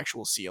 They have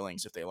actual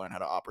ceilings if they learn how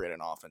to operate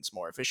an offense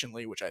more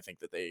efficiently, which I think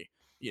that they,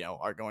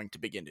 are going to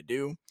begin to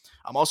do.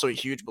 I'm also a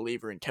huge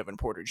believer in Kevin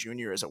Porter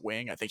Jr. as a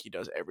wing. I think he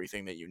does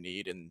everything that you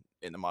need in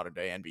the modern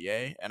day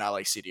NBA. And I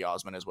like C.D.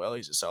 Osman as well.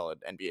 He's a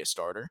solid NBA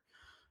starter.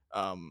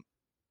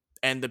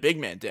 And the big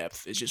man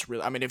depth is just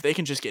really, I mean, if they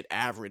can just get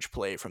average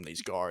play from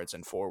these guards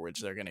and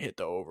forwards, they're going to hit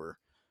the over.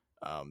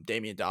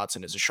 Damian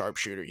Dotson is a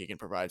sharpshooter. He can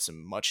provide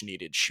some much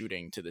needed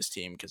shooting to this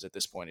team because at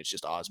this point it's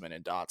just Osman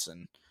and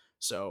Dotson.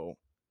 So,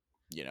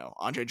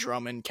 Andre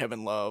Drummond,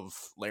 Kevin Love,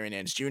 Larry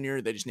Nance Jr.,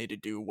 they just need to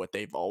do what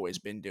they've always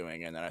been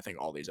doing. And then I think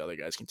all these other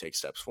guys can take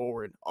steps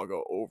forward. I'll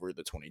go over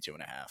the 22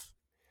 and a half.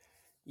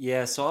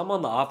 Yeah, so I'm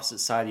on the opposite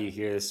side of you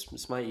here.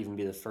 This might even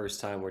be the first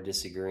time we're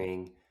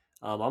disagreeing.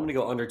 I'm going to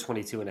go under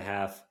 22 and a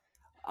half.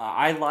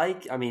 I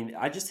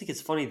just think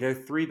it's funny. They're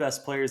three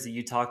best players that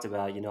you talked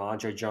about,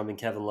 Andre Drummond,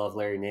 Kevin Love,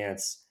 Larry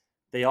Nance.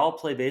 They all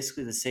play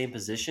basically the same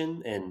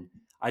position. And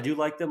I do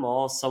like them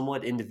all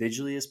somewhat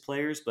individually as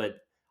players, but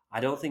I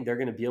don't think they're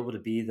going to be able to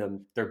be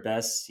their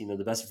best,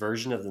 the best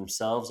version of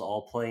themselves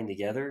all playing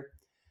together.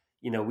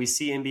 We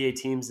see NBA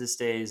teams these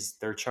days,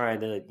 they're trying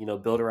to,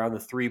 build around the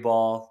three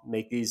ball,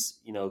 make these,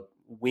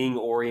 wing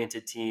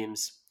oriented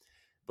teams.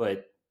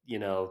 But,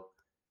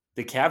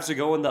 the Cavs are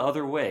going the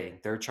other way.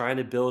 They're trying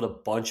to build a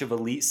bunch of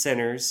elite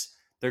centers.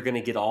 They're going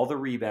to get all the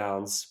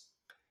rebounds.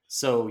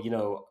 So,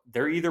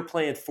 they're either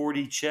playing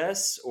 4D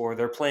chess or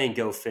they're playing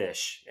Go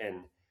Fish.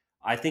 And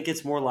I think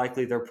it's more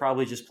likely they're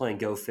probably just playing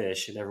Go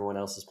Fish and everyone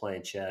else is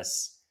playing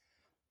chess.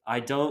 I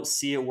don't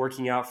see it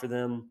working out for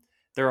them.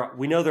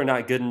 We know they're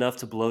not good enough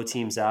to blow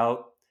teams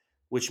out,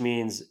 which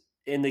means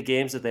in the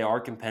games that they are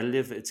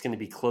competitive, it's going to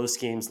be close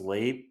games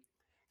late.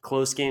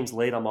 Close games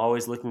late, I'm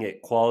always looking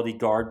at quality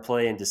guard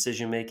play and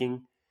decision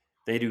making.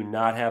 They do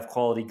not have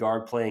quality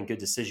guard play and good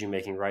decision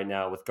making right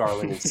now with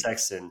Garland and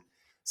Sexton.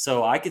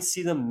 So I could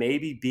see them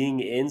maybe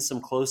being in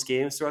some close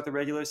games throughout the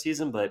regular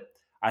season, but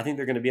I think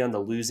they're going to be on the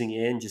losing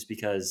end just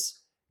because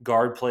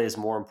guard play is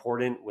more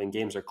important when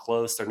games are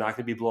close. They're not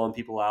going to be blowing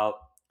people out.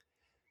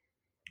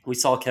 We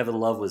saw Kevin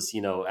Love was,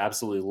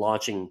 absolutely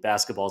launching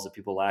basketballs at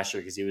people last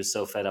year because he was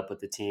so fed up with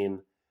the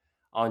team.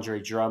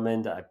 Andre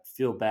Drummond, I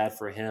feel bad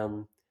for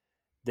him.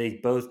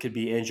 They both could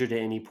be injured at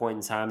any point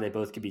in time. They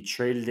both could be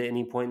traded at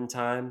any point in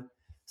time.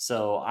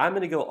 So I'm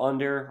going to go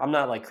under. I'm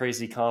not like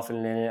crazy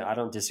confident in it. I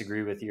don't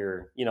disagree with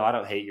I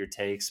don't hate your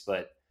takes,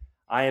 but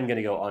I am going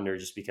to go under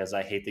just because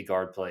I hate the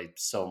guard play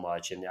so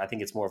much. And I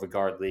think it's more of a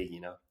guard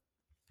league,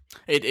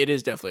 It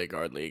is definitely a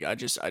guard league. I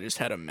just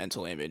had a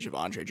mental image of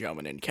Andre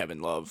Drummond and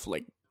Kevin Love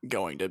like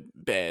going to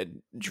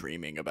bed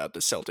dreaming about the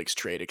Celtics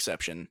trade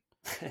exception.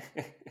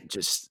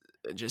 just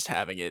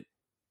having it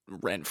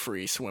rent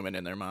free swimming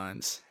in their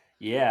minds.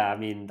 Yeah, I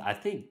mean, I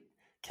think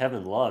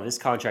Kevin Love, his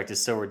contract is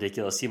so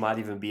ridiculous. He might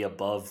even be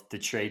above the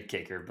trade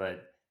kicker,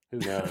 but who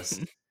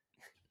knows?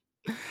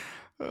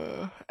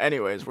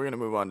 Anyways, we're going to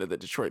move on to the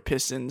Detroit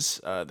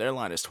Pistons. Their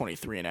line is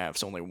 23 and a half.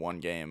 It's only one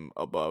game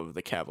above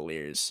the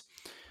Cavaliers.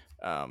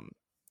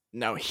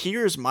 Now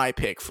here's my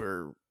pick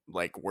for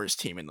like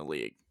worst team in the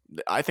league.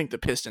 I think the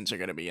Pistons are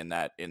going to be in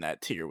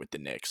that tier with the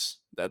Knicks.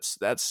 That's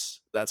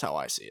how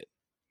I see it.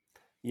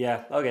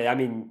 Yeah, okay. I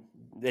mean,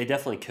 they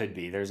definitely could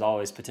be. There's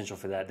always potential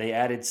for that. They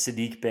added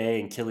Sadiq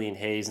Bey and Killian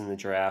Hayes in the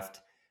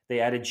draft. They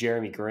added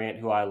Jeremy Grant,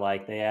 who I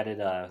like. They added,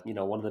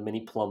 one of the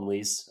many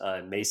Plumlees,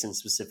 Mason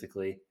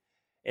specifically,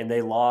 and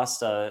they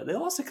lost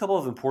a couple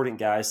of important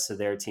guys to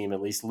their team.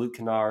 At least Luke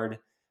Kennard,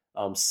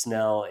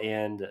 Snell,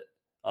 and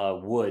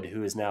Wood,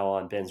 who is now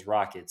on Ben's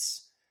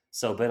Rockets.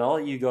 So Ben, I'll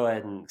let you go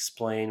ahead and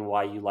explain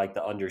why you like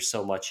the under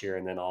so much here,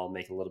 and then I'll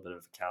make a little bit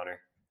of a counter.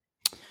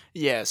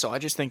 Yeah, so I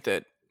just think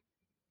that,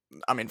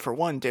 I mean, for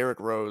one,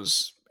 Derrick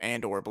Rose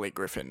and or Blake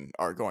Griffin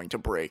are going to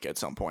break at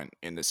some point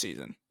in the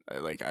season. I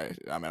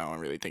don't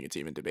really think it's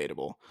even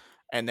debatable.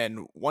 And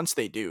then once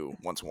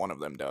one of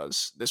them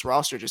does, this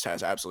roster just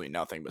has absolutely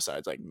nothing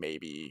besides like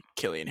maybe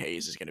Killian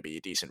Hayes is going to be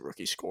a decent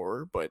rookie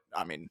scorer. But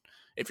I mean,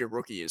 if your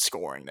rookie is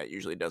scoring, that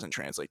usually doesn't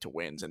translate to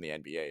wins in the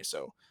NBA.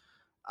 So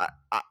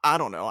I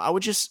don't know. I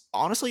would just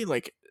honestly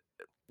like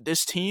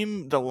this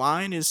team. The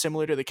line is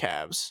similar to the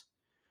Cavs.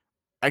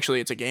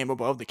 Actually, it's a game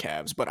above the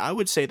Cavs, but I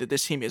would say that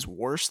this team is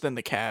worse than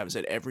the Cavs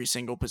at every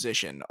single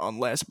position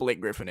unless Blake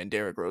Griffin and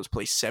Derrick Rose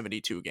play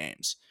 72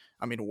 games.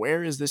 I mean,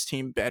 where is this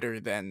team better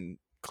than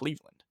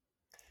Cleveland?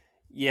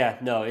 Yeah,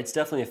 no, it's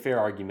definitely a fair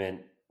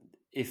argument.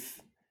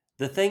 If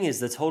the thing is,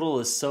 the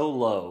total is so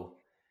low,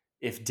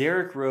 if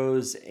Derrick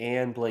Rose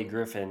and Blake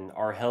Griffin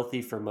are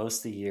healthy for most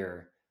of the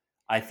year,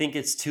 I think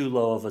it's too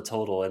low of a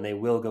total and they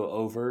will go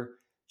over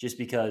just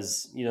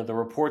because, the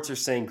reports are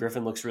saying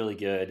Griffin looks really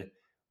good.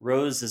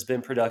 Rose has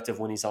been productive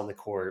when he's on the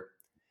court.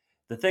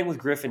 The thing with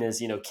Griffin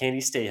is, can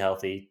he stay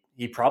healthy?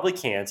 He probably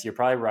can't. You're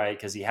probably right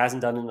because he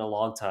hasn't done it in a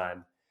long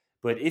time.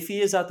 But if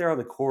he is out there on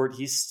the court,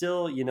 he's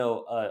still,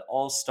 an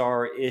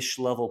all-star ish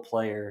level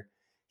player.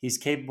 He's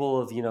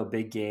capable of,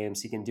 big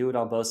games. He can do it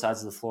on both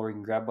sides of the floor. He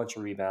can grab a bunch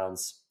of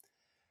rebounds.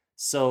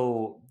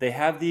 So they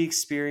have the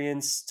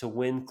experience to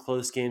win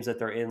close games that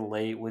they're in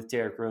late with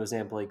Derrick Rose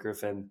and Blake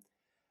Griffin.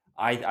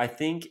 I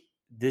think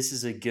this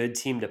is a good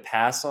team to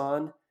pass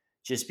on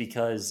just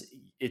because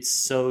it's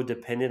so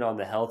dependent on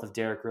the health of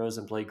Derrick Rose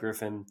and Blake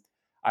Griffin.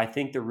 I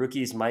think the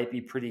rookies might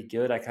be pretty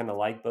good. I kind of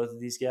like both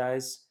of these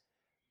guys,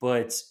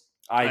 but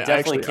I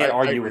definitely can't I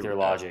argue agree with your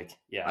with that. logic.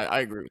 Yeah. I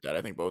agree with that.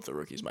 I think both the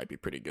rookies might be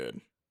pretty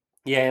good.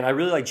 Yeah, and I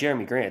really like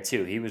Jeremy Grant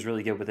too. He was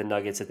really good with the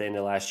Nuggets at the end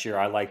of last year.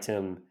 I liked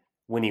him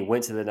when he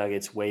went to the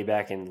Nuggets way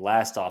back in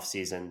last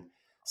offseason.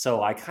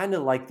 So I kind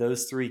of like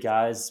those three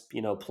guys.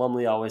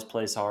 Plumlee always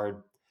plays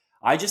hard.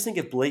 I just think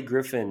if Blake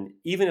Griffin,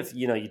 even if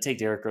you take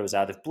Derrick Rose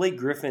out, if Blake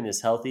Griffin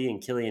is healthy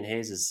and Killian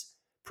Hayes is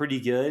pretty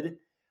good,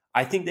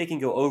 I think they can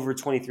go over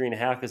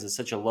 23.5 because it's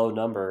such a low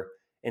number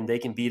and they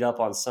can beat up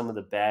on some of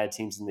the bad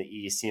teams in the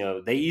East.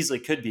 They easily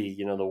could be,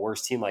 the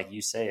worst team, like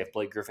you say, if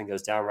Blake Griffin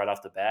goes down right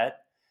off the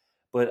bat.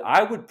 But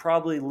I would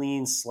probably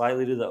lean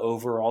slightly to the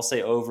over. I'll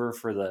say over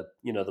for the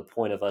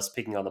point of us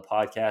picking on the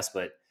podcast,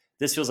 but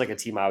this feels like a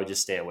team I would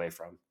just stay away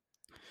from.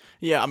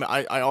 Yeah, I mean,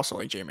 I also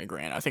like Jeremy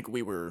Grant. I think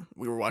we were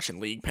watching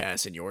League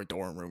Pass in your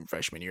dorm room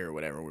freshman year or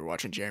whatever. We were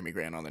watching Jeremy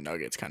Grant on the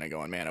Nuggets, kind of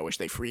going, man, I wish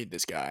they freed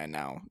this guy. And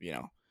now,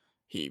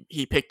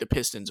 he picked the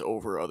Pistons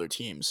over other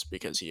teams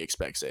because he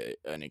expects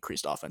an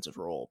increased offensive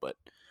role. But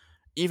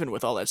even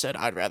with all that said,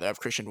 I'd rather have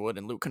Christian Wood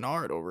and Luke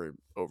Kennard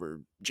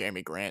over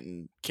Jeremy Grant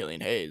and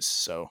Killian Hayes.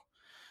 So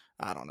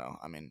I don't know.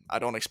 I mean, I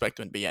don't expect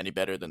them to be any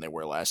better than they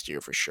were last year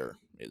for sure.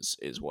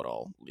 Is what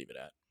I'll leave it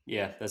at.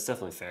 Yeah, that's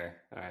definitely fair.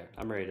 All right,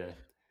 I'm ready to.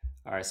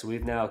 All right, so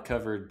we've now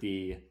covered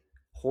the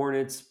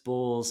Hornets,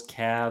 Bulls,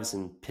 Cavs,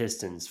 and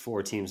Pistons,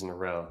 4 teams in a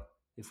row.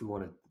 If we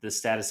want the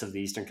status of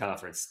the Eastern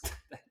Conference,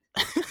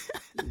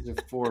 these are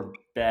 4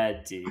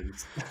 bad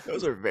teams.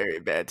 Those are very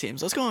bad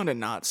teams. Let's go on to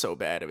not so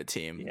bad of a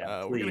team.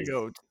 Yeah, we're going to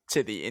go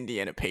to the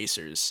Indiana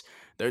Pacers.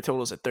 Their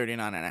total's at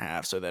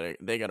 39.5, so that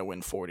they got to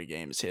win 40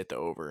 games to hit the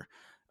over.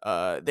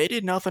 They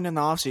did nothing in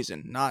the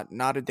offseason.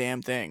 Not a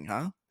damn thing,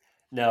 huh?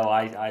 No,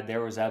 I there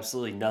was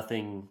absolutely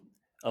nothing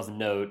of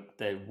note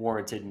that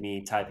warranted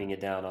me typing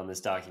it down on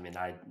this document.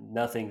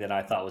 Nothing that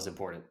I thought was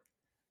important.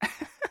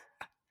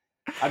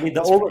 I mean,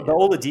 the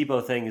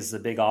Oladipo thing is the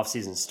big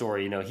offseason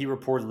story. He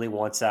reportedly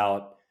wants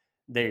out.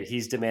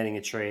 He's demanding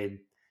a trade.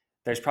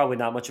 There's probably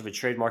not much of a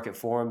trade market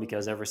for him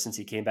because ever since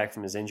he came back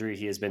from his injury,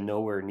 he has been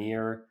nowhere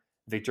near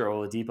Victor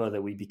Oladipo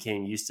that we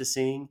became used to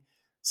seeing.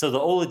 So the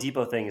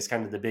Oladipo thing is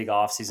kind of the big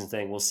offseason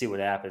thing. We'll see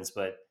what happens.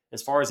 But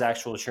as far as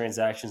actual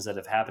transactions that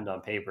have happened on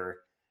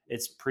paper,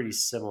 it's pretty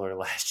similar to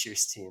last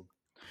year's team.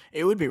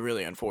 It would be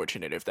really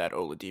unfortunate if that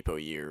Oladipo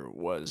year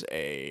was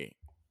a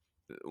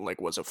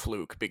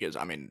fluke because,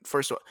 I mean,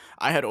 first of all,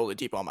 I had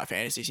Oladipo on my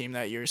fantasy team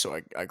that year,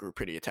 so I grew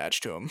pretty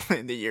attached to him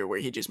in the year where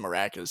he just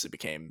miraculously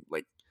became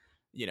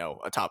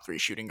a top 3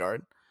 shooting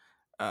guard.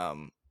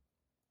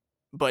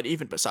 But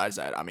even besides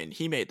that, I mean,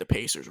 he made the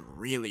Pacers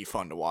really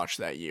fun to watch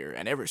that year.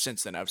 And ever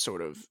since then, I've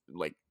sort of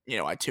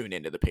I tune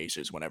into the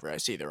Pacers whenever I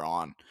see they're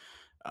on.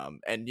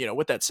 And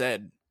with that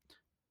said,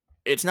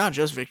 it's not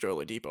just Victor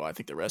Oladipo. I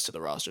think the rest of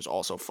the roster is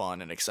also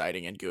fun and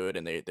exciting and good,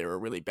 and they're a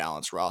really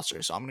balanced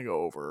roster. So I'm going to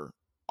go over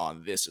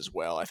on this as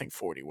well. I think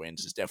 40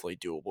 wins is definitely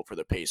doable for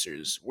the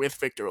Pacers with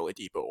Victor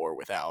Oladipo or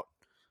without.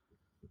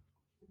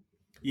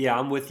 Yeah,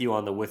 I'm with you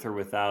on the with or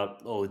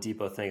without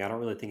Oladipo thing. I don't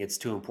really think it's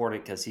too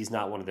important because he's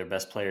not one of their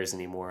best players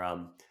anymore. I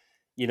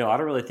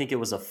don't really think it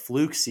was a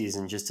fluke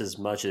season just as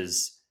much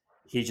as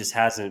he just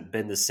hasn't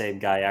been the same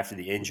guy after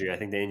the injury. I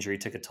think the injury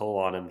took a toll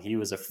on him. He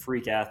was a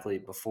freak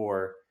athlete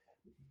before.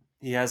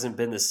 He hasn't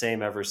been the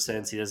same ever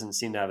since. He doesn't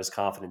seem to have his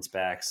confidence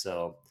back.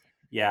 So,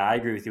 yeah, I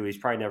agree with you. He's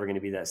probably never going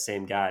to be that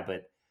same guy.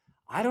 But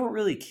I don't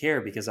really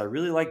care because I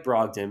really like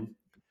Brogdon.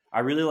 I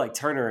really like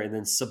Turner. And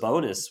then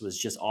Sabonis was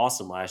just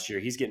awesome last year.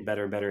 He's getting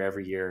better and better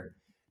every year.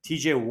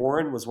 TJ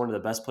Warren was one of the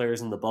best players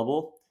in the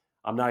bubble.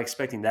 I'm not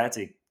expecting that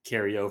to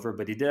carry over,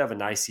 but he did have a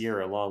nice year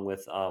along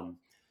with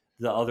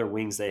the other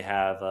wings they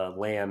have.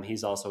 Lamb,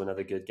 he's also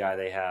another good guy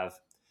they have.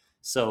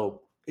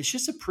 So it's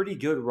just a pretty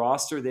good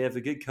roster. They have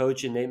a good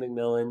coach in Nate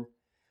McMillan.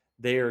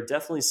 They are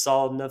definitely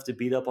solid enough to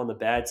beat up on the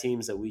bad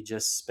teams that we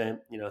just spent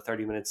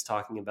 30 minutes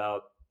talking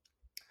about.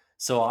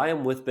 So I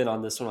am with Ben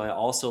on this one. I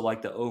also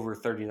like the over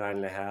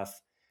 39.5.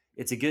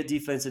 It's a good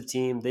defensive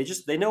team.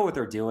 They know what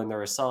they're doing.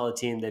 They're a solid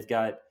team. They've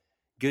got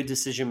good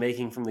decision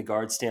making from the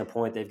guard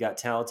standpoint. They've got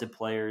talented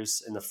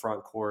players in the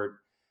front court.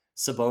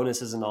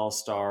 Sabonis is an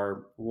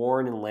all-star.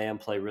 Warren and Lamb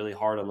play really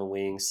hard on the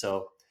wings.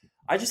 So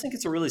I just think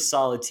it's a really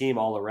solid team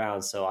all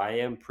around. So I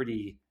am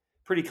pretty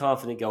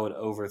confident going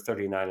over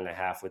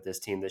 39.5 with this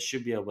team that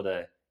should be able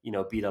to,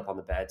 beat up on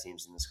the bad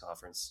teams in this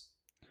conference.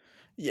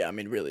 Yeah, I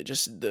mean, really,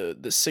 just the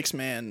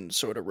 6-man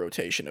sort of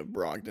rotation of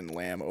Brogdon,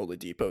 Lamb,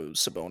 Oladipo,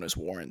 Sabonis,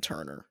 Warren,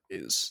 Turner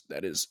is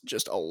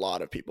just a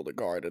lot of people to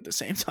guard at the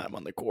same time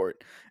on the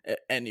court.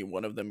 Any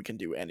one of them can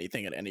do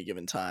anything at any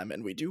given time,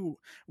 and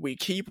we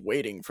keep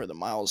waiting for the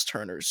Miles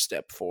Turner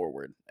step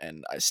forward,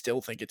 and I still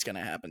think it's going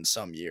to happen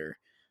some year.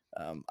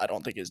 I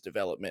don't think his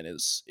development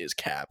is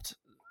capped,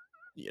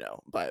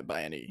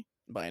 by any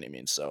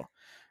means. So,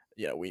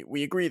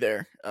 we agree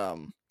there.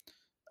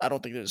 I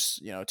don't think there's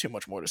too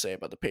much more to say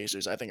about the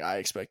Pacers. I think I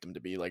expect them to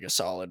be like a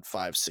solid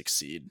 5-6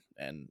 seed,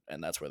 and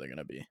that's where they're going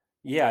to be.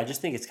 Yeah, I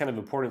just think it's kind of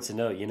important to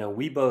note.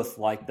 We both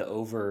like the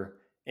over,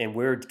 and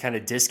we're kind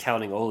of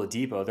discounting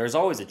Oladipo. There's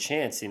always a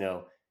chance,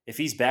 if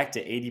he's back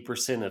to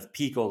 80% of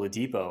peak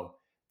Oladipo,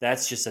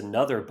 that's just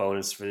another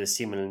bonus for this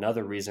team and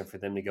another reason for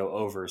them to go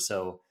over.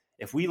 So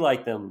if we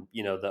like them,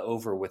 the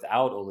over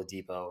without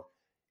Oladipo,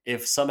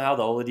 if somehow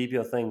the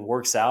Oladipo thing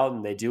works out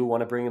and they do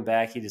want to bring him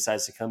back, he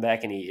decides to come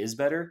back and he is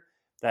better,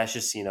 that's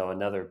just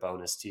another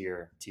bonus to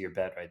your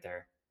bet right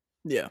there.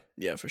 Yeah,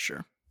 for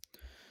sure.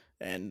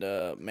 And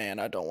man,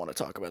 I don't want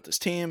to talk about this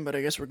team, but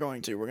I guess we're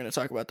going to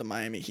talk about the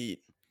Miami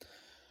Heat.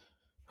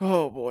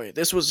 Oh boy,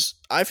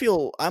 I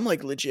feel I'm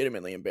like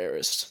legitimately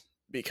embarrassed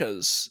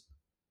because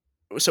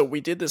so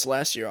we did this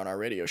last year on our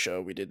radio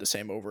show. We did the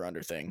same over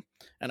under thing,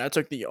 and I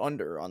took the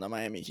under on the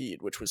Miami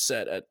Heat, which was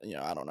set at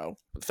I don't know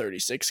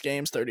 36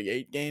 games,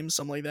 38 games,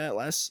 something like that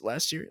last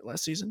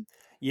season.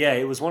 Yeah,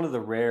 it was one of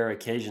the rare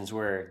occasions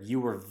where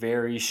you were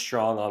very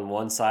strong on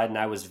one side and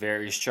I was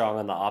very strong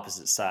on the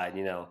opposite side.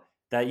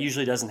 That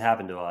usually doesn't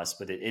happen to us,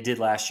 but it did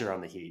last year on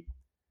the Heat.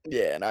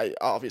 Yeah, and I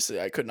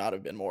could not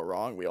have been more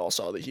wrong. We all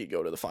saw the Heat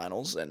go to the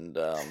finals, and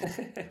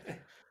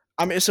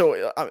I mean,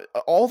 so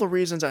all the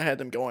reasons I had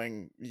them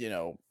going,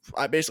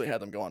 I basically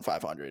had them going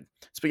 500.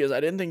 It's because I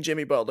didn't think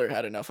Jimmy Butler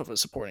had enough of a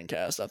supporting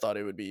cast. I thought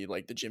it would be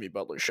like the Jimmy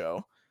Butler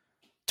show.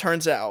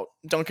 Turns out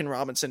Duncan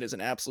Robinson is an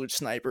absolute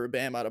sniper.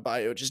 Bam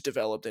Adebayo just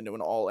developed into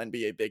an all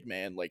NBA big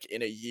man like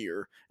in a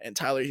year, and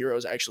Tyler Hero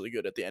is actually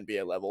good at the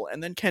NBA level.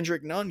 And then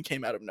Kendrick Nunn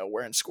came out of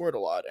nowhere and scored a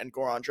lot, and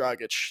Goran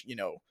Dragic,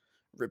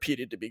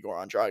 repeated to be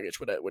Goran Dragic,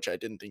 which I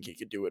didn't think he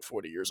could do at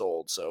 40 years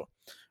old. So,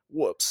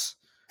 whoops.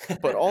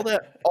 But all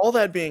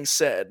that being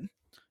said,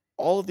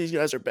 all of these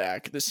guys are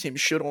back. This team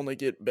should only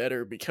get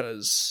better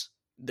because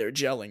they're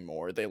gelling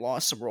more. They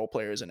lost some role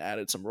players and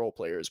added some role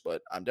players,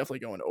 but I'm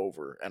definitely going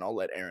over, and I'll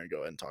let Aaron go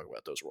ahead and talk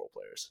about those role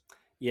players.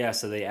 Yeah,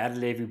 so they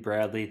added Avery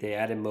Bradley, they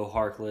added Mo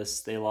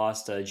Harkless, they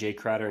lost Jay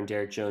Crowder and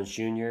Derrick Jones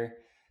Jr.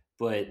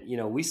 But,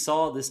 we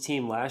saw this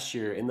team last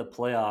year in the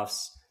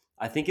playoffs.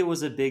 I think it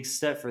was a big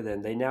step for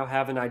them. They now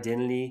have an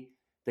identity.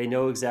 They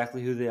know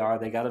exactly who they are.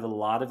 They got a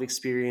lot of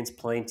experience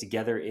playing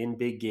together in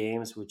big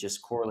games, which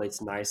just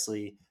correlates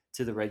nicely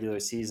to the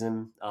regular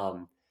season.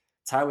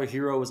 Tyler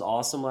Hero was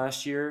awesome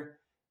last year.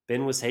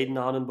 Ben was hating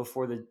on him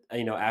before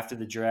after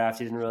the draft.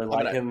 He didn't really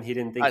like him. He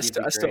didn't think he'd be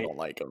great. I still don't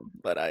like him,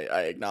 but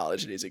I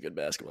acknowledge that he's a good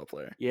basketball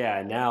player.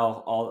 Yeah,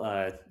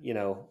 now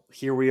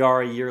here we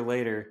are a year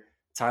later.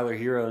 Tyler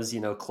Hero's,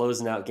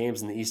 closing out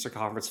games in the Eastern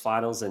Conference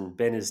Finals, and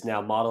Ben is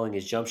now modeling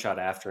his jump shot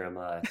after him.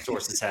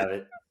 Sources have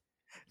it.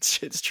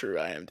 It's true.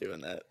 I am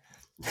doing that.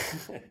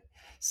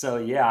 So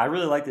yeah, I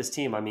really like this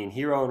team. I mean,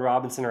 Hero and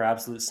Robinson are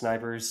absolute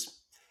snipers.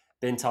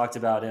 Ben talked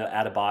about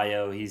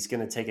Adebayo. He's going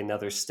to take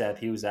another step.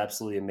 He was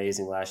absolutely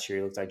amazing last year.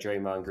 He looked like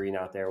Draymond Green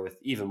out there with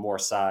even more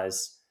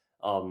size.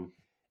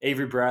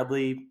 Avery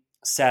Bradley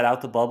sat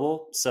out the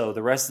bubble, so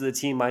the rest of the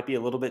team might be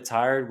a little bit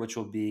tired, which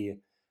will be,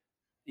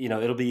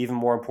 it'll be even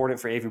more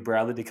important for Avery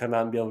Bradley to come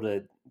out and be able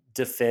to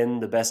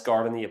defend the best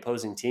guard on the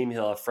opposing team.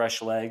 He'll have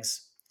fresh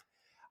legs.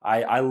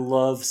 I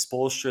love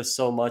Spoelstra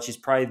so much. He's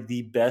probably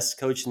the best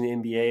coach in the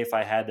NBA if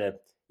I had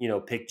to,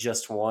 pick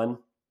just one.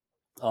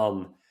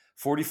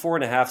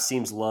 44.5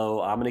 seems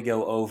low. I'm going to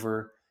go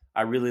over.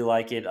 I really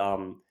like it.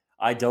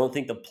 I don't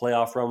think the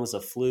playoff run was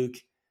a fluke.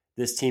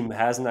 This team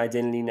has an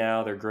identity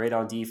now. They're great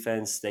on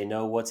defense. They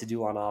know what to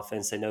do on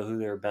offense. They know who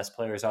their best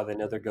players are. They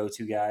know their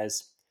go-to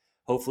guys.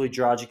 Hopefully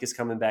Dragic is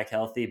coming back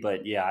healthy.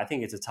 But, yeah, I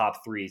think it's a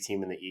top 3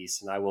 team in the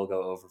East, and I will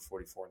go over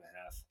 44.5.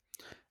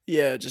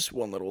 Yeah, just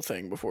one little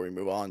thing before we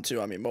move on, too.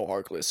 I mean, Mo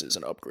Harkless is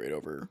an upgrade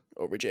over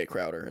Jay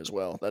Crowder as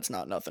well. That's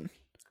not nothing.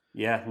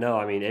 Yeah, no,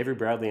 I mean, Avery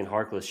Bradley and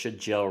Harkless should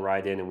gel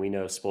right in, and we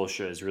know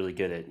Spoelstra is really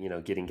good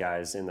at, getting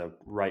guys in the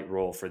right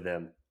role for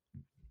them.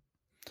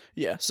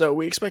 Yeah, so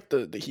we expect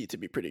the Heat to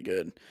be pretty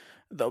good.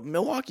 The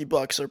Milwaukee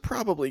Bucks are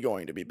probably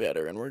going to be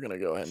better, and we're going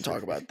to go ahead and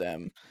talk about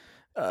them.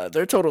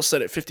 Their total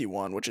set at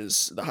 51, which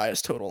is the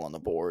highest total on the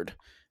board.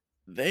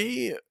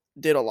 They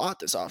did a lot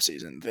this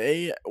offseason.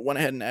 They went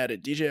ahead and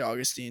added DJ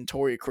Augustine,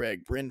 Torrey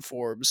Craig, Bryn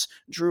Forbes,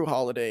 Drew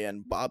Holiday,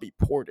 and Bobby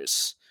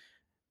Portis.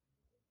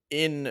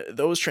 In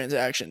those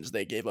transactions,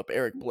 they gave up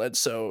Eric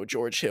Bledsoe,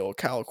 George Hill,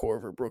 Kyle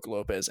Korver, Brooke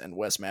Lopez, and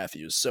Wes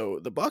Matthews. So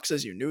the Bucks,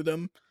 as you knew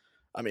them,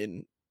 I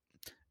mean,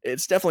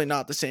 it's definitely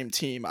not the same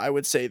team. I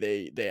would say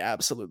they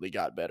absolutely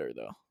got better,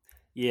 though.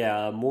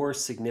 Yeah, more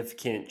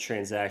significant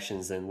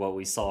transactions than what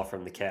we saw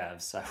from the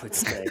Cavs, I would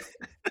say.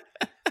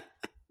 A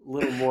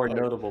little more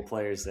notable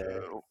players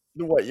there.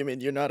 What, you mean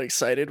you're not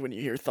excited when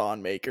you hear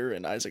Thon Maker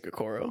and Isaac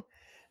Okoro?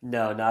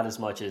 No, not as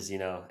much as,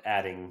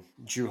 adding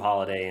Drew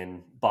Holiday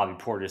and Bobby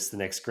Portis, the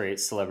next great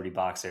celebrity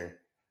boxer.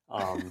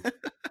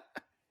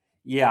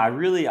 Yeah,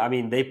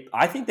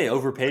 I think they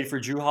overpaid for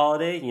Drew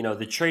Holiday.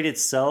 The trade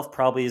itself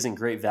probably isn't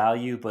great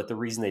value, but the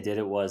reason they did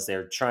it was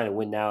they're trying to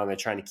win now and they're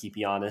trying to keep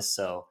Giannis.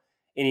 So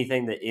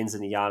anything that ends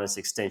in a Giannis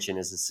extension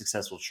is a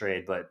successful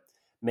trade. But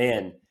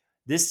man,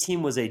 this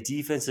team was a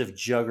defensive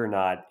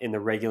juggernaut in the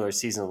regular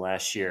season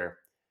last year,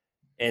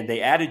 and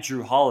they added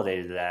Drew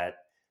Holiday to that.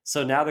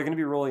 So now they're going to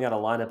be rolling out a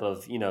lineup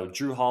of,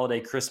 Drew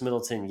Holiday, Chris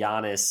Middleton,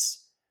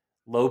 Giannis,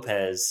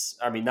 Lopez.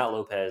 I mean, not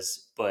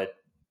Lopez, but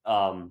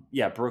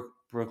Brooke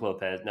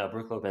Lopez. No,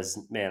 Brooke Lopez.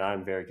 Man,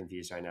 I'm very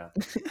confused right now.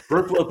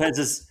 Brooke Lopez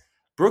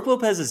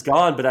is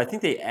gone, but I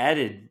think they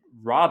added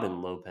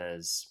Robin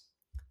Lopez.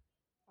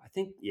 I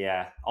think,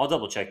 yeah, I'll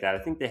double check that. I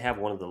think they have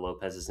one of the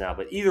Lopez's now,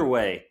 but either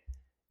way,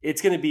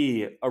 it's going to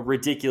be a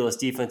ridiculous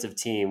defensive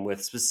team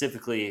with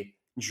specifically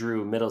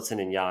Drew, Middleton,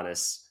 and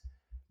Giannis.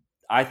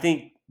 I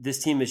think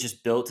this team is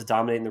just built to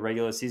dominate in the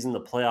regular season.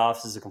 The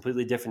playoffs is a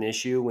completely different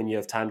issue when you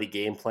have time to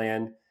game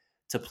plan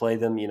to play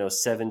them,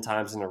 7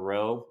 times in a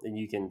row, and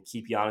you can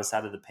keep Giannis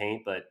out of the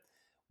paint. But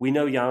we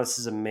know Giannis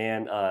is a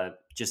man,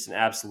 just an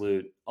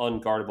absolute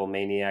unguardable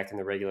maniac in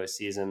the regular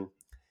season.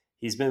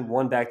 He's been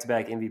won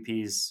back-to-back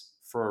MVPs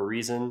for a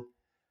reason.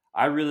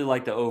 I really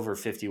like the over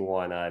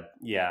 51.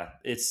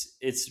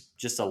 It's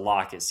just a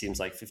lock. It seems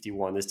like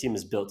 51. This team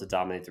is built to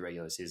dominate the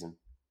regular season.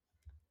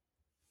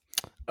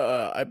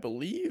 I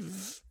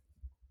believe.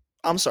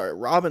 I'm sorry.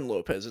 Robin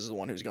Lopez is the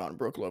one who's gone.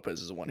 Brooke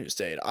Lopez is the one who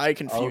stayed. I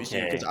confused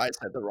you because I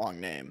said the wrong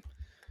name.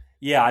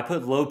 Yeah, I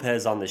put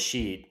Lopez on the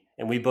sheet,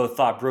 and we both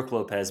thought Brooke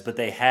Lopez, but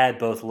they had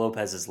both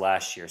Lopez's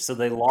last year, so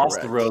they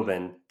lost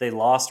Robin. They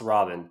lost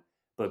Robin,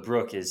 but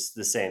Brooke is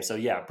the same. So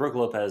yeah, Brooke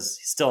Lopez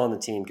still on the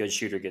team. Good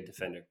shooter, good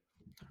defender.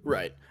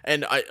 Right.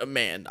 And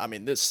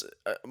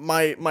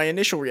my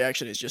initial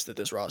reaction is just that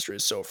this roster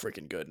is so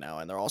freaking good now,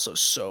 and they're also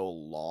so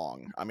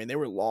long. I mean, they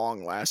were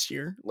long last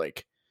year,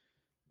 like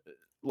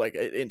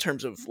in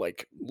terms of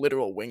like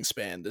literal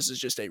wingspan. This is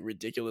just a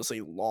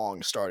ridiculously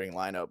long starting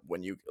lineup.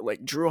 When you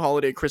like Drew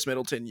Holiday, Chris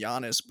Middleton,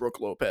 Giannis, Brooke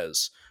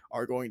Lopez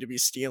are going to be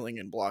stealing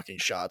and blocking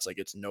shots like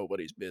it's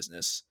nobody's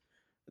business.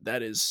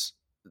 That is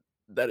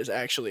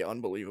actually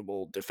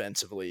unbelievable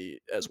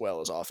defensively as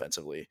well as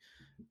offensively.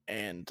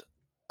 And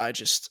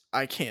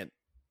I can't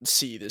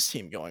see this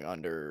team going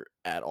under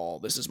at all.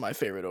 This is my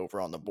favorite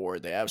over on the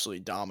board. They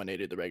absolutely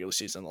dominated the regular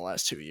season in the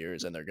last 2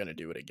 years, and they're going to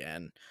do it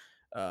again.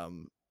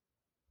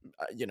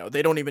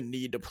 They don't even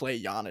need to play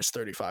Giannis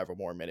 35 or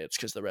more minutes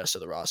because the rest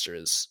of the roster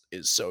is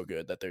so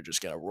good that they're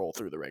just going to roll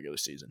through the regular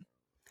season.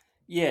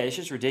 Yeah, it's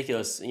just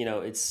ridiculous.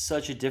 It's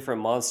such a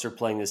different monster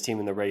playing this team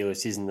in the regular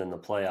season than the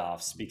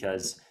playoffs,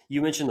 because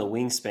you mentioned the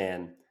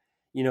wingspan.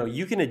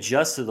 You can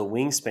adjust to the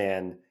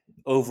wingspan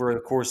over the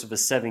course of a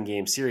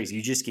 7-game series.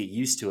 You just get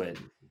used to it.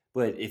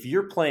 But if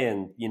you're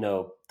playing,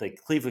 the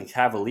Cleveland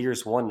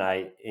Cavaliers one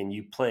night and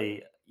you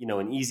play,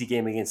 an easy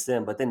game against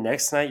them, but then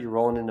next night you're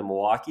rolling into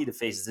Milwaukee to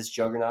face this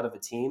juggernaut of a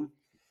team,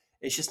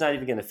 it's just not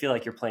even going to feel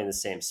like you're playing the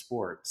same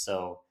sport.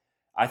 So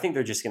I think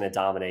they're just going to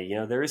dominate.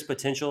 There is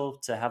potential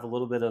to have a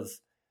little bit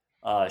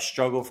of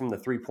struggle from the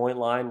 3-point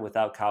line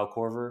without Kyle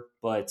Korver,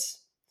 but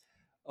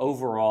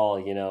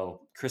overall,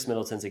 Chris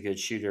Middleton's a good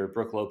shooter.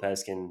 Brooke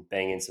Lopez can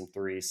bang in some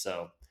threes.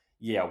 So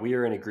yeah, we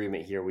are in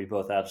agreement here. We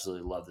both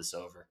absolutely love this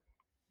over.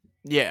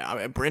 Yeah, I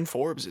mean, Bryn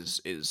Forbes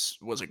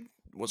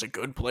was a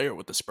good player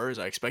with the Spurs.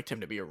 I expect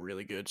him to be a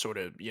really good sort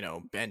of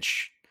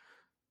bench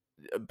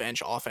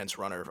offense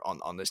runner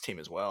on this team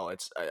as well.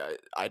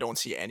 I don't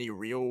see any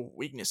real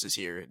weaknesses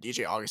here.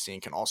 DJ Augustine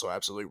can also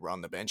absolutely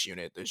run the bench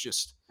unit.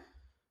 There's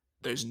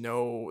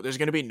going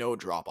to be no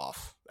drop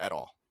off at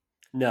all.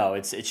 No,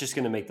 it's just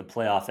going to make the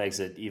playoff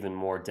exit even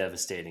more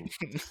devastating.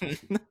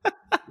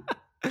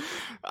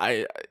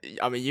 I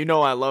mean,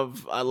 I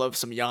love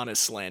some Giannis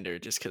slander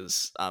just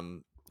because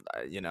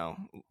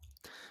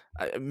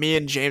me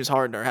and James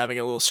Harden are having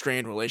a little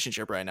strained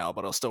relationship right now,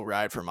 but I'll still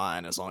ride for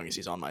mine as long as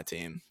he's on my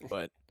team.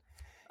 But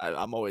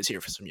I'm always here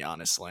for some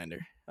Giannis slander.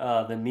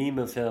 The meme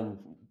of him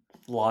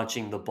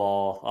launching the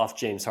ball off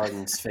James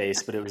Harden's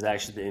face, but it was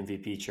actually the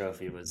MVP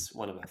trophy, was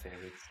one of my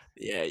favorites.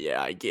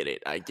 Yeah, I get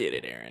it,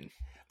 Aaron.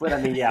 But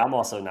I mean, yeah, I'm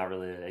also not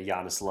really a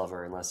Giannis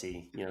lover unless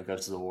he,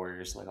 goes to the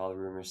Warriors, like all the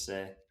rumors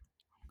say.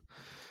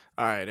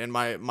 All right, and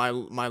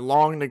my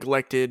long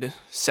neglected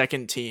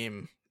second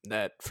team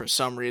that for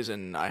some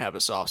reason I have a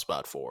soft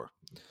spot for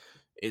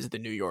is the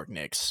New York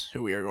Knicks,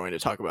 who we are going to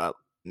talk about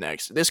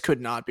next. This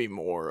could not be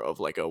more of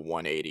like a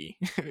 180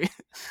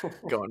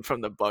 going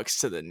from the Bucks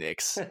to the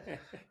Knicks.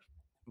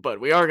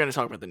 But we are going to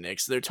talk about the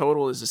Knicks. Their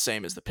total is the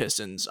same as the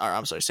Pistons. Or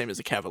I'm sorry, same as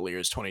the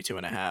Cavaliers,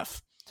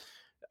 22.5.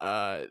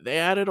 They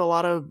added a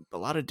lot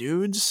of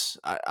dudes.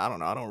 I don't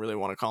know. I don't really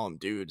want to call them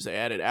dudes. They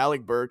added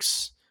Alec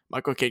Burks,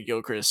 Michael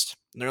Kidd-Gilchrist,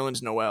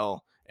 Nerlens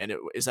Noel, and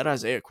is that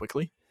Isaiah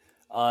Quickly?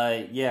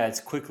 Yeah, it's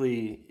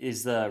Quickly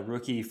is the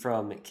rookie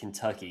from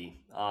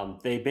Kentucky.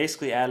 They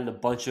basically added a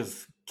bunch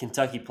of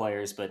Kentucky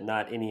players, but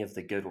not any of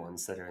the good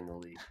ones that are in the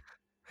league.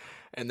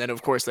 And then,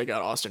 of course, they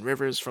got Austin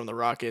Rivers from the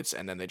Rockets,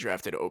 and then they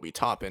drafted Obi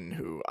Toppin,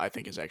 who I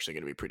think is actually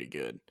going to be pretty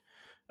good.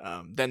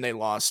 Then they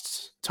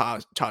lost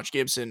Taj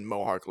Gibson,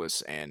 Mo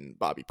Harkless, and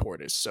Bobby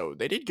Portis. So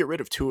they did get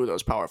rid of two of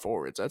those power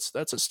forwards.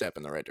 That's a step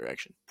in the right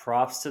direction.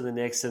 Props to the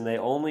Knicks, and they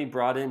only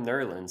brought in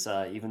Nerlens,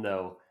 even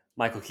though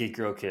Michael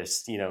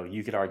Kidd-Gilchrist,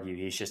 you could argue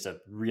he's just a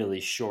really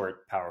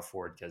short power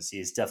forward because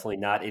he's definitely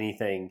not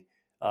anything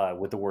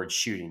with the word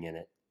shooting in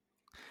it.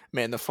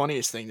 Man, the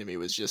funniest thing to me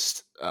was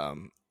just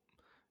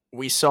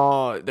we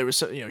saw there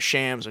was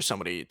Shams or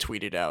somebody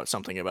tweeted out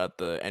something about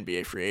the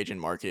NBA free agent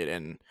market,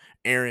 and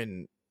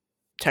Aaron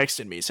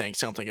texted me saying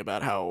something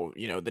about how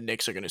the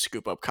Knicks are going to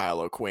scoop up Kyle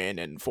O'Quinn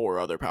and 4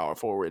 other power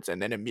forwards,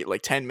 and then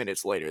like 10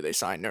 minutes later they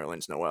signed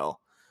Nerlens Noel,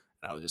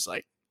 and I was just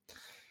like,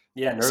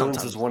 yeah,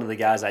 Nerlens was one of the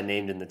guys I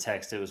named in the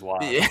text. It was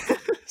wild. Yeah,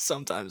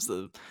 sometimes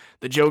the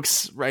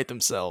jokes write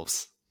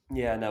themselves.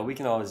 Yeah, no, we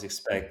can always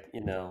expect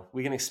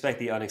we can expect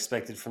the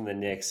unexpected from the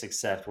Knicks,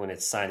 except when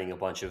it's signing a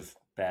bunch of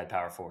bad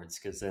power forwards,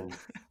 because then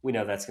we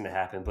know that's going to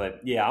happen.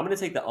 But yeah, I'm going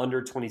to take the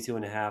under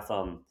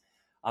 22.5.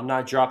 I'm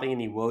not dropping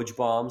any Woj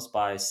bombs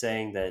by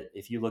saying that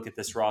if you look at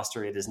this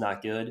roster, it is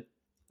not good.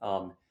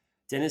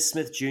 Dennis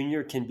Smith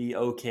Jr. can be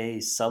okay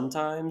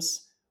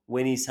sometimes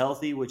when he's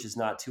healthy, which is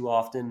not too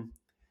often.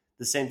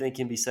 The same thing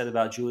can be said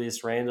about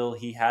Julius Randle.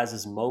 He has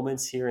his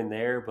moments here and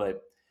there,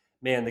 but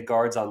man, the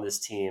guards on this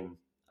team,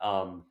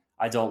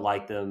 I don't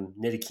like them.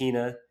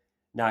 Ntilikina,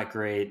 not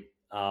great.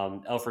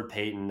 Elfrid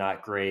Payton,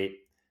 not great.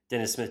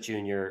 Dennis Smith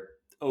Jr.,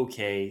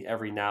 okay,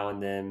 every now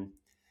and then.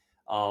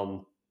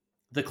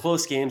 The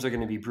close games are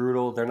going to be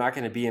brutal. They're not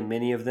going to be in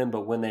many of them,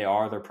 but when they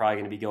are, they're probably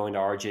going to be going to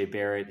RJ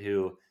Barrett,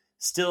 who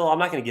still, I'm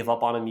not going to give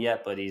up on him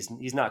yet, but he's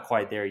not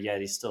quite there yet.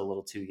 He's still a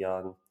little too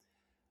young.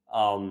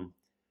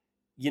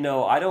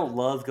 I don't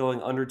love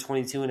going under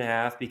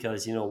 22.5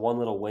 because, one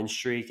little win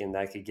streak and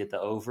that could get the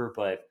over.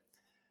 But,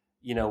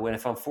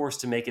 if I'm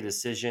forced to make a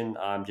decision,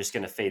 I'm just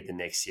going to fade the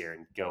Knicks here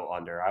and go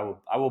under.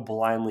 I will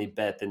blindly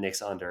bet the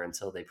Knicks under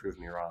until they prove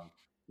me wrong.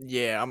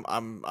 Yeah,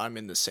 I'm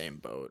in the same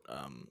boat.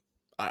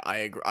 I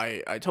agree.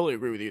 I totally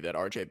agree with you that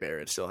RJ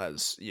Barrett still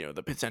has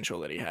the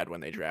potential that he had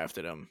when they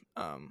drafted him.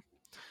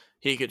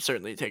 He could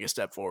certainly take a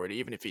step forward,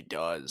 even if he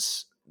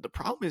does. The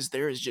problem is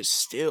there is just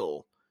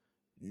still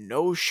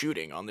no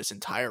shooting on this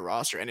entire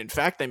roster, and in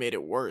fact, they made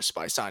it worse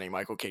by signing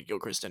Michael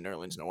Kidd-Gilchrist and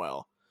Nerlens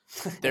Noel.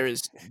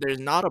 There's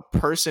not a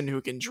person who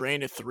can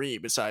drain a three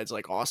besides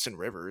like Austin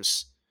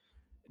Rivers.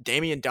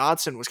 Damian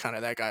Dotson was kind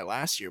of that guy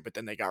last year, but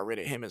then they got rid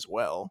of him as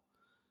well.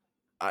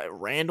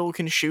 Randall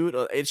can shoot.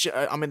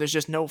 There's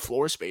just no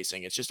floor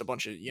spacing. It's just a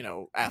bunch of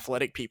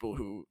athletic people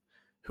who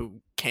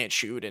can't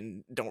shoot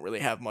and don't really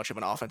have much of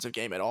an offensive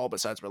game at all,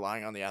 besides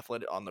relying on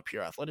the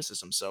pure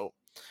athleticism. So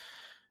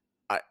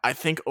I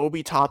think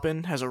Obi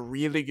Toppin has a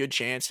really good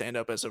chance to end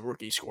up as a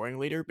rookie scoring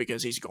leader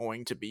because he's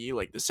going to be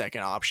like the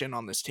second option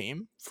on this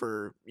team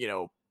for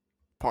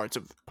parts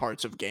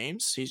of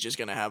games. He's just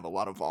going to have a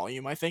lot of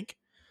volume, I think.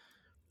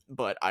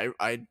 But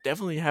I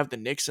definitely have the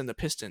Knicks and the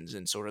Pistons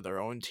in sort of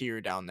their own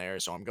tier down there,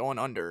 so I'm going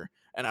under,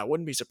 and I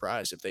wouldn't be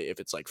surprised if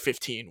it's like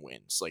 15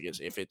 wins, like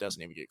if it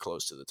doesn't even get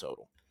close to the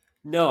total.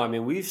 No, I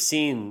mean, we've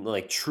seen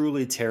like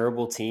truly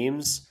terrible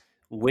teams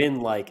win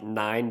like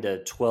 9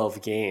 to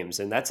 12 games,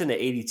 and that's in an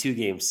 82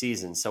 game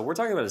season. So we're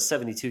talking about a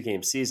 72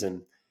 game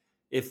season.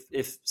 If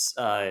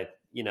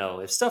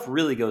stuff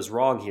really goes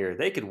wrong here,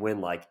 they could win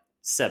like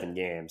 7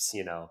 games,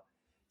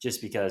 just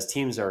because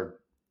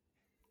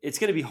it's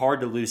going to be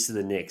hard to lose to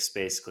the Knicks,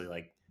 basically.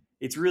 Like,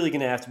 it's really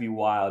going to have to be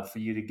wild for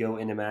you to go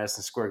into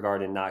Madison Square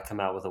Garden and not come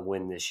out with a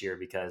win this year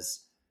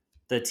because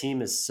the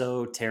team is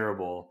so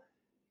terrible.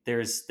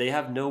 They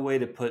have no way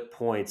to put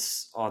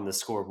points on the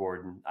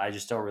scoreboard, and I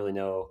just don't really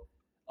know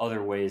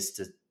other ways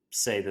to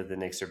say that the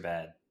Knicks are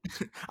bad.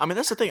 I mean,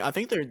 that's the thing. I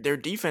think their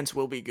defense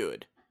will be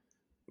good,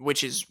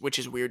 which is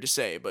weird to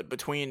say, but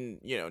between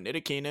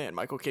Ntilikina and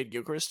Michael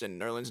Kidd-Gilchrist and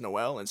Nerlens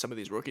Noel and some of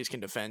these rookies can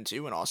defend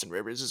too, and Austin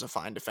Rivers is a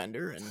fine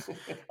defender, and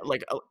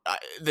like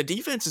the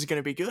defense is going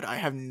to be good. I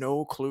have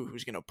no clue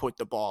who's going to put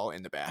the ball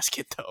in the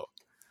basket though.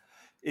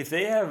 If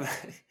they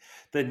have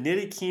the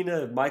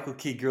Ntilikina, Michael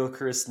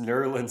Kidd-Gilchrist,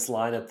 Nerlens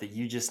lineup that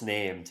you just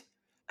named,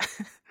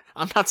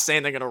 I'm not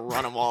saying they're going to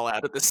run them all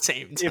out at the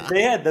same time. If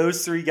they had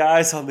those 3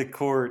 guys on the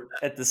court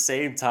at the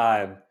same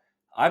time,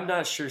 I'm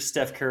not sure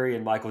Steph Curry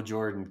and Michael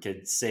Jordan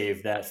could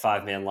save that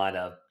 5-man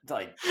lineup.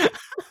 Like,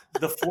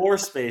 the floor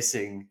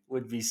spacing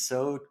would be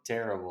so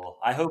terrible.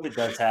 I hope it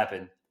does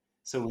happen.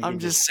 So I'm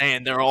just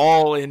saying they're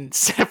all in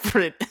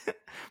separate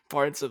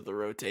parts of the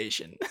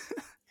rotation.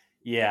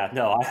 Yeah,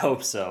 no, I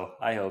hope so.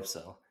 I hope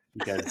so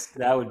because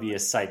that would be a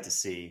sight to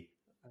see.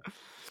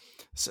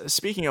 So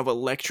speaking of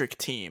electric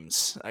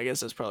teams, I guess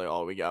that's probably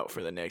all we got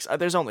for the Knicks.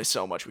 There's only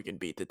so much we can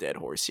beat the dead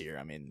horse here.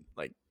 I mean,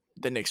 like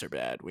the Knicks are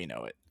bad, we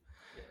know it.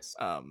 Yes.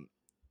 Um,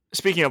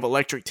 Speaking of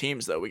electric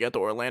teams, though, we got the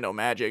Orlando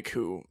Magic,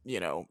 who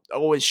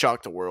always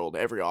shock the world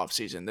every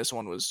offseason. This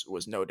one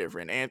was no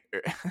different. And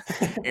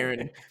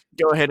Aaron,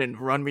 go ahead and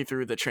run me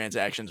through the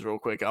transactions real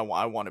quick. I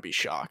want to be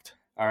shocked.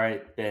 All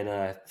right,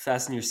 Ben,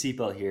 fasten your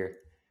seatbelt here.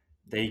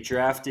 They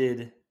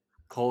drafted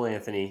Cole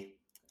Anthony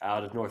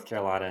out of North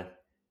Carolina,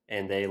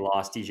 and they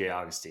lost DJ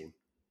Augustine.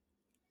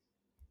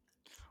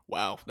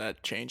 Wow,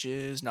 that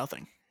changes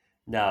nothing.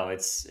 No,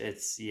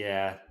 it's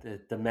yeah,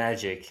 the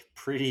Magic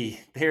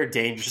they're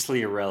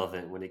dangerously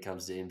irrelevant when it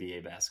comes to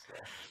NBA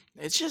basketball.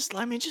 It's just,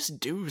 I mean, just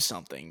do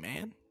something,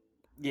 man.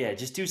 Yeah,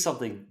 just do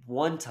something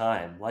one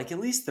time. Like at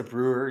least the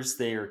Brewers,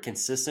 they are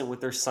consistent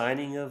with their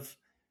signing of,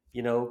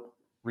 you know,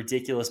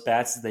 ridiculous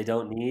bats that they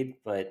don't need,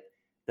 but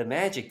the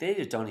Magic, they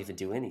just don't even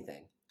do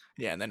anything.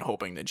 Yeah, and then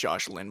hoping that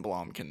Josh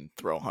Lindblom can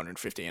throw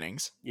 150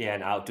 innings. Yeah,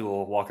 and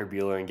outduel Walker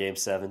Buehler in Game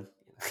 7.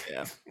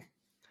 Yeah.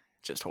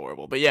 Just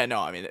horrible. But yeah, no,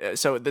 I mean,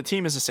 so the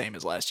team is the same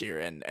as last year,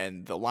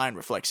 and the line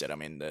reflects it. I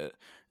mean,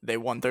 they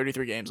won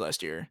 33 games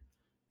last year.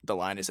 The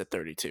line is at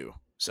 32.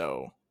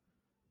 So,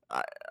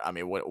 I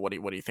mean, what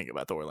do you think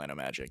about the Orlando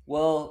Magic?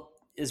 Well,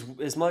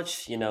 as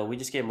much, we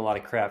just gave them a lot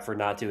of crap for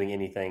not doing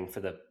anything for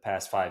the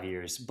past 5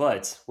 years.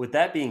 But with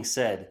that being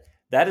said,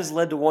 that has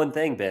led to one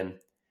thing, Ben.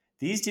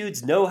 These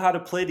dudes know how to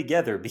play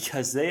together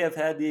because they have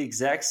had the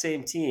exact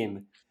same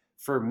team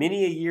for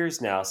many a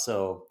years now.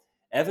 So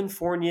Evan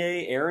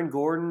Fournier, Aaron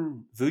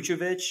Gordon,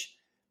 Vucevic,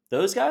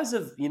 those guys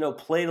have,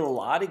 played a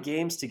lot of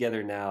games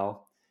together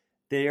now.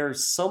 They are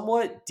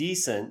somewhat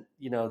decent.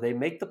 They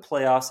make the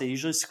playoffs. They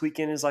usually squeak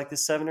in as like the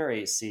 7 or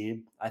 8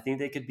 seed. I think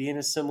they could be in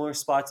a similar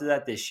spot to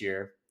that this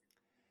year.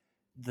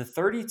 The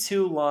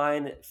 32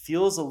 line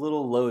feels a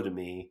little low to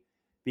me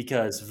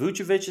because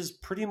Vucevic is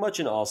pretty much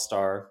an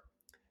all-star.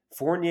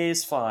 Fournier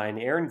is fine.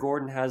 Aaron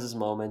Gordon has his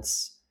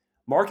moments.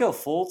 Markelle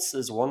Fultz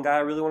is one guy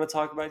I really want to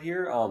talk about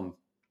here.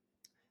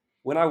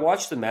 When I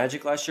watched the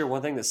Magic last year,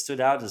 one thing that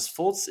stood out is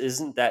Fultz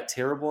isn't that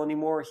terrible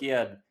anymore. He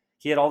had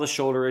all the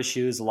shoulder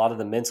issues, a lot of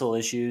the mental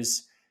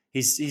issues.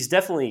 He's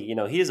definitely,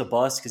 he is a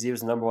bust because he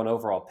was the number 1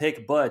 overall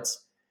pick, but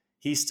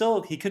he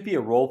could be a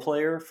role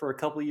player for a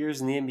couple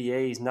years in the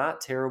NBA. He's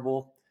not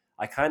terrible.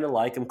 I kind of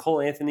like him.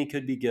 Cole Anthony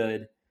could be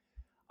good.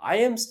 I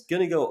am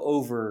going to go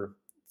over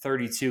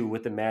 32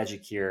 with the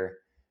Magic here.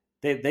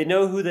 They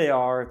know who they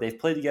are. They've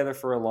played together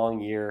for a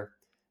long year.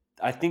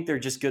 I think they're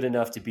just good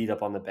enough to beat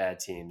up on the bad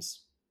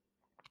teams.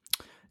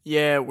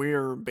 Yeah,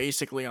 we're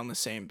basically on the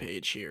same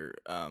page here.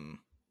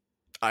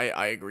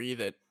 I agree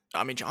that,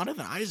 I mean,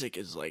 Jonathan Isaac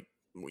is like,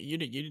 I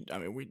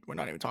mean, we're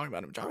not even talking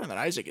about him. Jonathan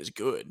Isaac is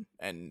good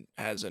and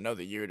has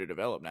another year to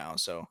develop now.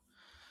 So,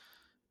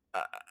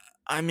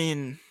 I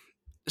mean,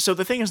 so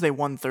the thing is, they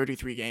won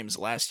 33 games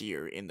last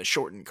year in the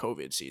shortened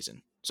COVID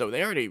season. So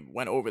they already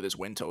went over this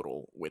win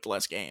total with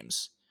less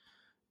games.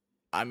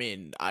 I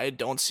mean, I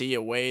don't see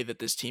a way that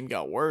this team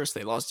got worse.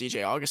 They lost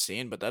DJ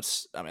Augustine, but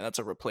that's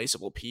a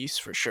replaceable piece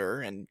for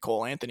sure. And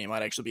Cole Anthony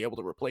might actually be able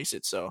to replace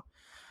it. So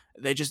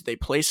they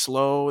play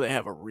slow. They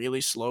have a really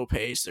slow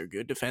pace. They're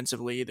good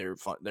defensively.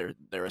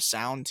 They're a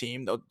sound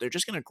team. They're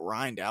just gonna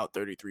grind out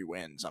 33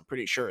 wins. I'm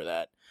pretty sure of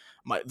that.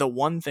 The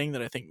one thing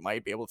that I think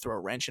might be able to throw a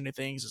wrench into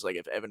things is like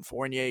if Evan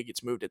Fournier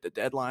gets moved at the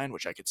deadline,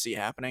 which I could see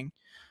happening.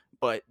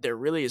 But there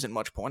really isn't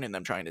much point in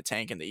them trying to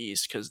tank in the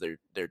East because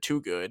they're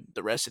too good.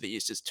 The rest of the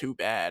East is too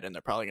bad, and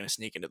they're probably going to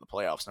sneak into the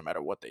playoffs no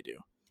matter what they do.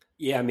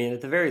 Yeah, I mean,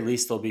 at the very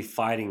least, they'll be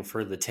fighting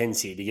for the 10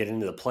 seed to get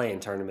into the play-in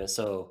tournament.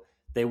 So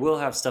they will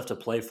have stuff to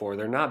play for.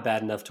 They're not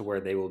bad enough to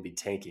where they will be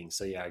tanking.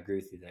 So yeah, I agree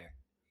with you there.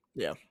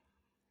 Yeah.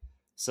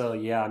 So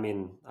yeah, I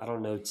mean, I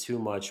don't know too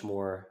much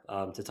more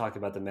to talk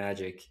about the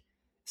Magic.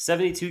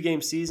 72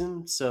 game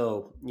season.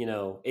 So,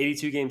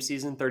 82 game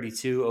season,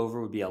 32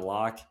 over would be a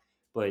lock.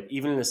 But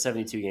even in a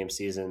 72 game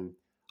season,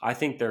 I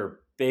think they're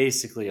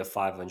basically a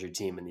 500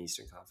 team in the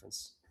Eastern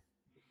Conference.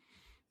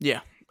 Yeah,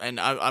 and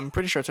I'm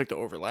pretty sure I took the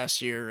over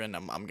last year, and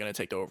I'm gonna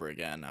take the over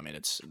again. I mean,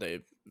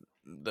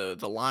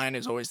 the line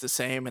is always the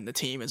same, and the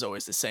team is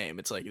always the same.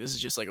 It's like this is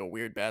just like a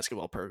weird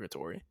basketball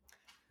purgatory.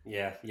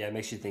 Yeah, it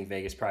makes you think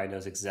Vegas probably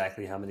knows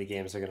exactly how many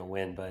games they're gonna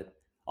win, but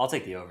I'll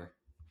take the over.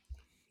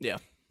 Yeah.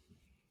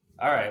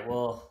 All right,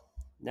 well,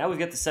 now we've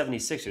got the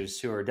 76ers,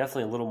 who are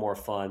definitely a little more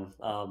fun.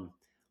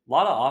 A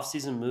lot of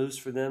offseason moves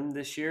for them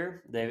this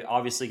year. They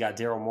obviously got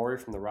Daryl Morey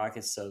from the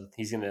Rockets, so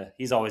he's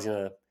always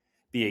gonna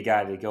be a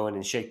guy to go in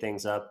and shake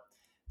things up.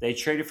 They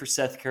traded for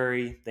Seth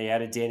Curry. They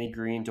added Danny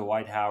Green,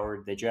 Dwight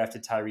Howard. They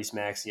drafted Tyrese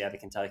Maxey out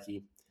of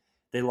Kentucky.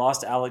 They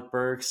lost Alec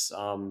Burks,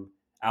 Al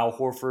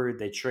Horford.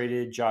 They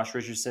traded Josh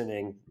Richardson,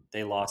 and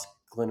they lost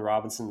Glenn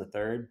Robinson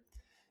III.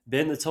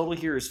 Ben, the total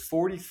here is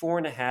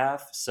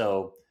 44.5,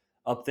 so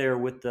up there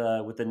with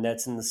the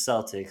Nets and the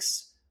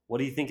Celtics. What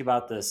do you think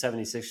about the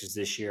 76ers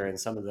this year and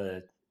some of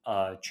the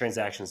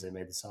transactions they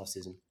made this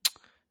offseason?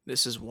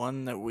 This is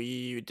one that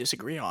we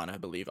disagree on, I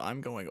believe.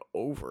 I'm going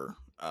over.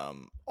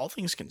 All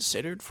things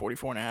considered,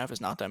 44.5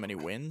 is not that many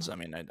wins. I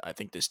mean, I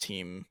think this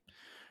team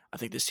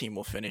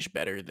will finish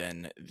better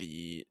than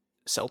the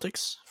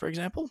Celtics, for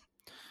example,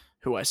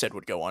 who I said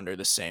would go under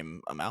the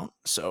same amount.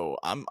 So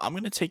I'm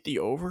gonna take the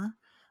over.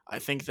 I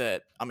think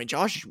that I mean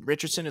Josh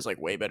Richardson is like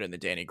way better than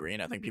Danny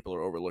Green. I think people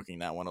are overlooking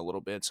that one a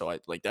little bit. So I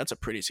like that's a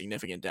pretty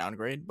significant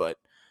downgrade. But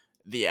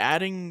the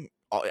adding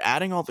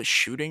all the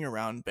shooting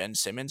around Ben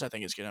Simmons, I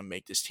think is gonna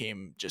make this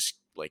team just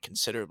like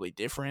considerably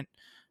different.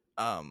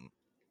 Um,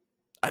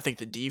 I think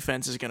the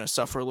defense is going to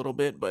suffer a little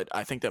bit, but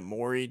I think that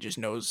Morey just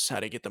knows how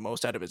to get the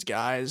most out of his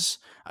guys.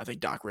 I think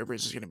Doc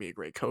Rivers is going to be a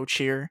great coach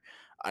here.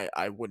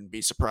 I wouldn't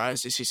be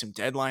surprised to see some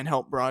deadline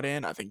help brought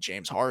in. I think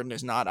James Harden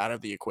is not out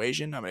of the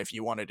equation. I mean, if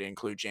you wanted to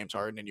include James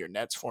Harden in your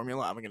Nets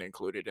formula, I'm going to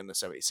include it in the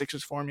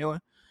 76ers formula.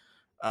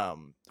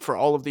 For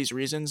all of these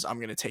reasons, I'm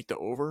going to take the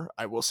over.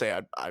 I will say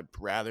I'd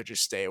rather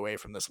just stay away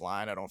from this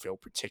line. I don't feel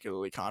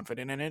particularly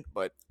confident in it,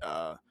 but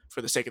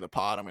for the sake of the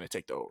pod, I'm going to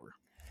take the over.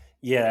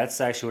 Yeah,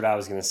 that's actually what I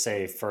was going to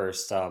say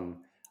first.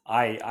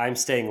 I'm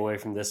staying away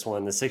from this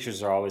one. The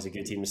Sixers are always a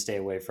good team to stay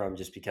away from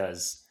just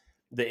because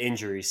the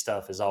injury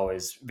stuff is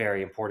always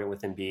very important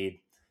with Embiid.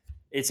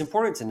 It's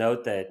important to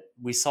note that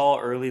we saw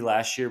early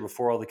last year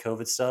before all the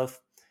COVID stuff,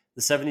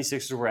 the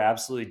 76ers were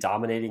absolutely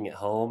dominating at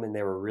home and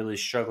they were really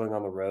struggling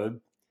on the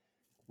road.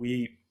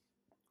 We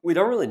we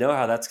don't really know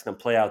how that's going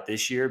to play out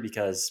this year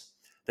because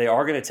they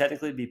are going to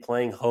technically be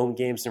playing home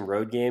games and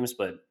road games,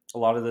 but a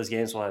lot of those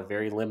games will have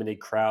very limited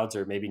crowds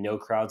or maybe no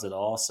crowds at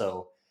all.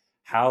 So,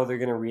 how they're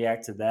going to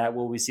react to that?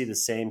 Will we see the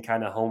same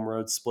kind of home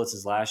road splits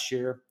as last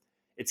year?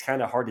 It's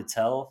kind of hard to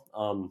tell.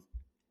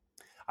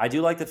 I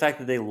do like the fact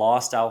that they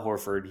lost Al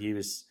Horford. He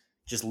was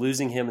just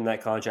losing him in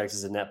that contract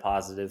is a net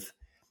positive.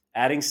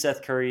 Adding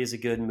Seth Curry is a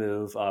good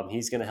move.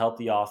 He's going to help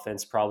the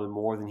offense probably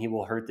more than he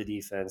will hurt the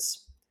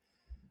defense.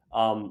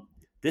 Um,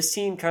 this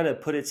team kind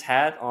of put its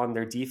hat on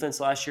their defense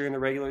last year in the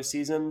regular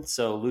season,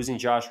 so losing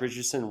Josh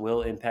Richardson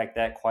will impact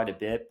that quite a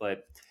bit,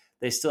 but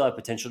they still have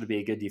potential to be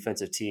a good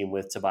defensive team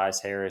with Tobias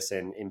Harris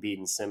and Embiid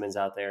and Simmons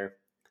out there.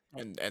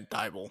 And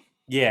Thibault.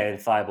 Yeah, and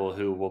Thibault,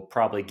 who will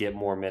probably get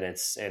more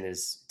minutes and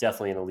is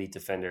definitely an elite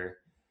defender.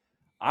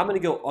 I'm going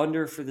to go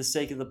under for the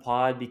sake of the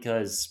pod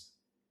because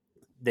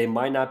they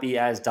might not be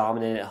as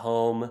dominant at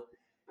home.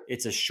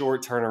 It's a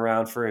short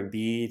turnaround for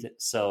Embiid,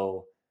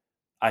 so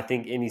I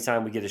think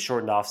anytime we get a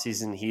shortened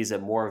offseason, he's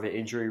at more of an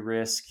injury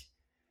risk.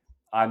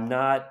 I'm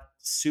not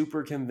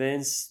super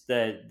convinced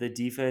that the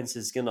defense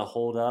is going to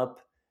hold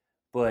up,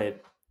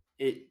 but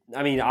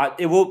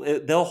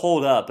they'll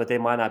hold up, but they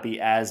might not be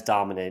as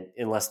dominant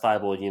unless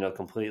Thibault,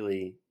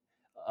 completely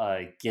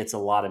gets a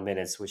lot of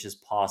minutes, which is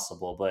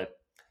possible. But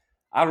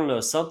I don't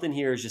know. Something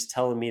here is just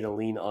telling me to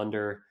lean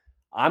under.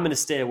 I'm going to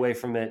stay away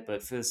from it,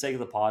 but for the sake of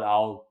the pod,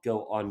 I'll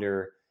go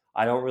under.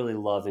 I don't really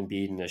love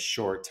Embiid in a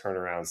short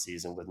turnaround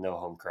season with no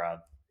home crowd.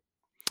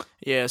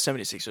 Yeah,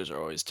 76ers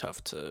are always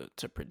tough to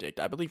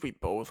predict. I believe we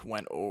both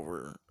went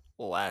over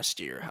last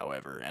year,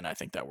 however, and I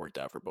think that worked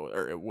out for both,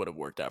 or it would have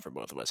worked out for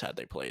both of us had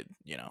they played,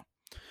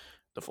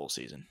 the full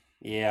season.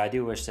 Yeah, I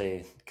do wish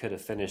they could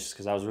have finished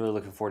because I was really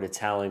looking forward to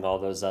tallying all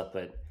those up.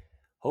 But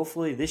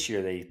hopefully this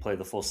year they play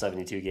the full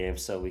 72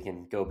 games so we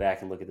can go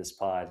back and look at this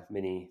pod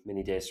many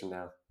days from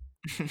now.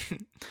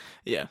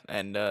 Yeah,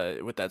 and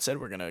with that said,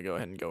 we're going to go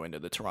ahead and go into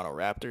the Toronto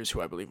Raptors,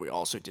 who I believe we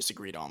also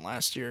disagreed on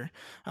last year.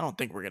 I don't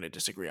think we're going to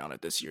disagree on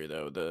it this year,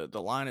 though.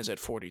 The line is at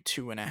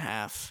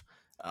 42.5.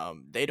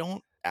 They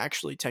don't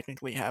actually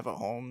technically have a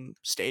home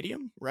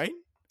stadium, right?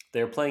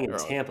 They're playing in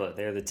Tampa.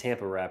 They're the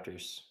Tampa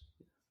Raptors.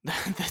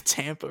 The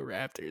Tampa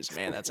Raptors.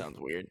 Man, that sounds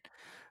weird.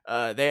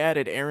 They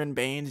added Aaron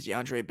Baines,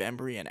 DeAndre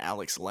Bembry, and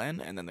Alex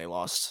Len, and then they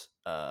lost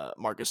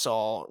Marc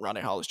Gasol,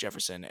 Rondae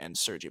Hollis-Jefferson, and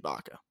Serge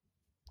Ibaka.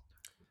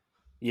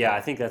 Yeah,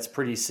 I think that's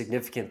pretty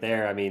significant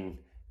there. I mean,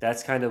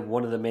 that's kind of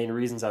one of the main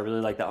reasons I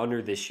really like the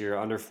under this year,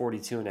 under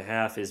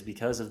 42.5, is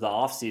because of the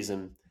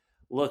offseason.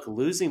 Look,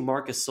 losing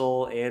Marc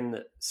Gasol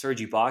and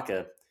Serge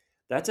Ibaka,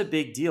 that's a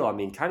big deal. I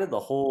mean, kind of the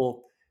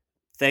whole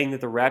thing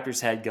that the Raptors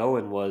had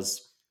going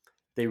was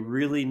they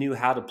really knew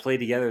how to play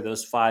together,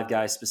 those five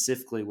guys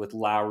specifically with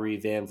Lowry,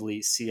 Van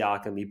Vliet,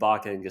 Siakam,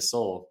 Ibaka, and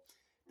Gasol.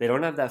 They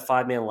don't have that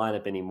five-man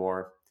lineup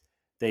anymore.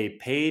 They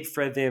paid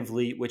Fred Van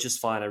Vliet, which is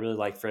fine. I really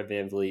like Fred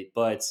Van Vliet,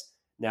 but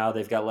now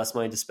they've got less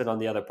money to spend on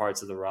the other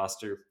parts of the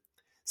roster.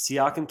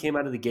 Siakam came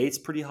out of the gates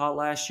pretty hot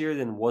last year,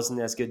 then wasn't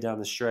as good down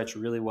the stretch,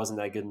 really wasn't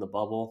that good in the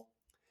bubble.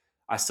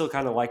 I still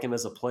kind of like him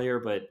as a player,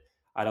 but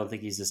I don't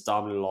think he's this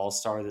dominant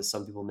all-star that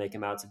some people make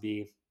him out to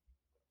be.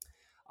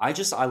 I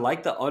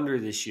like the under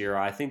this year.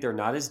 I think they're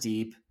not as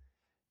deep.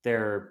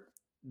 They're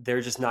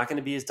just not going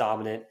to be as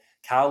dominant.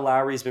 Kyle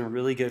Lowry's been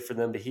really good for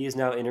them, but he is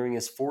now entering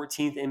his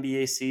 14th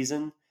NBA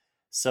season.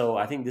 So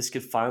I think this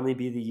could finally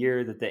be the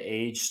year that the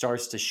age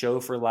starts to show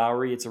for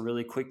Lowry. It's a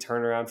really quick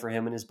turnaround for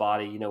him and his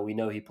body. We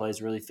know he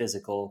plays really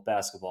physical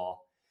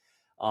basketball.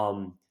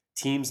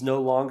 Teams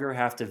no longer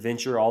have to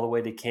venture all the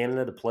way to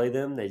Canada to play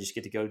them. They just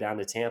get to go down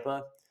to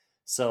Tampa.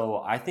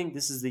 So I think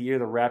this is the year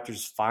the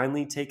Raptors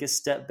finally take a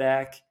step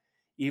back,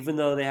 even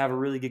though they have a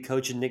really good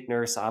coach in Nick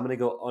Nurse, I'm going to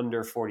go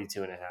under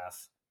 42.5.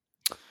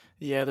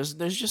 Yeah,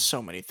 there's just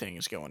so many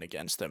things going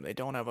against them. They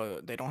don't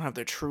have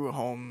their true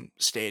home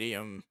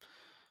stadium.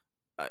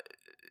 Uh,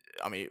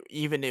 I mean,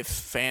 even if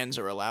fans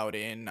are allowed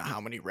in,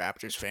 how many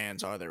Raptors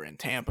fans are there in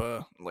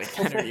Tampa? Like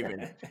that are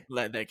even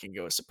that can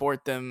go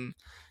support them.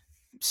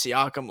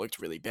 Siakam looked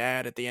really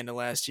bad at the end of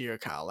last year.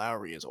 Kyle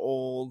Lowry is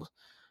old.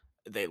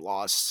 They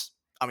lost.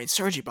 I mean,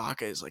 Serge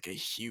Ibaka is like a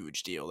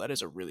huge deal. That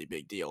is a really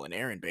big deal. And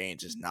Aaron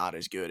Baines is not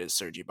as good as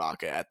Serge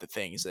Ibaka at the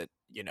things that,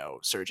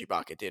 Serge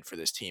Ibaka did for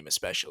this team,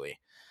 especially.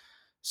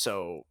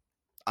 So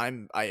I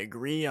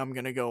agree. I'm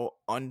gonna go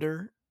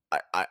under.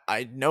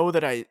 I know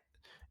that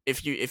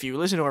if you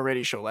listen to our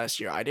radio show last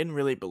year, I didn't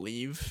really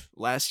believe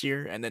last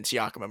year, and then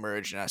Siakam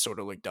emerged, and I sort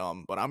of looked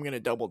dumb. But I'm gonna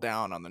double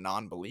down on the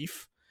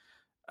non-belief,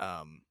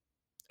 um,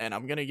 and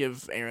I'm gonna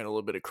give Aaron a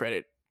little bit of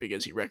credit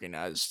because he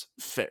recognized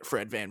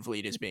Fred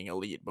VanVleet as being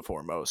elite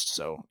before most.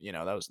 So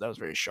that was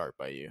very sharp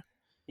by you.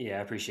 Yeah,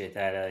 I appreciate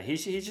that.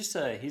 He's just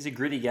he's a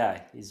gritty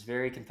guy. He's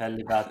very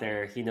competitive out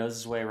there. He knows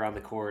his way around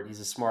the court. He's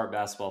a smart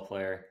basketball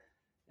player,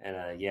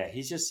 and yeah,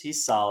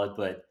 he's solid.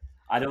 But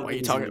I don't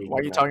think Why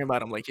are you talking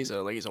about him like he's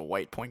a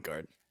white point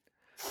guard?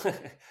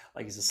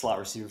 like he's a slot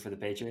receiver for the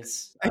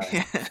Patriots.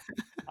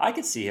 I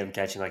could see him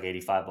catching like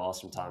 85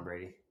 balls from Tom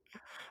Brady.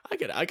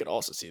 I could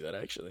also see that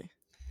actually.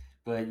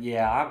 But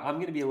yeah, I'm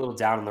going to be a little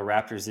down on the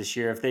Raptors this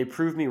year. If they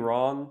prove me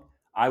wrong,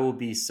 I will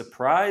be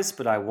surprised,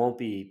 but I won't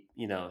be,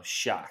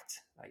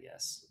 shocked, I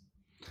guess.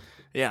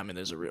 Yeah, I mean,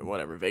 there's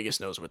whatever. Vegas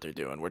knows what they're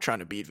doing. We're trying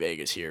to beat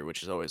Vegas here,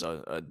 which is always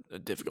a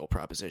difficult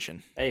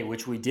proposition. Hey,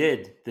 which we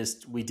did.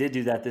 We did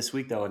do that this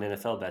week, though, in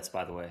NFL bets,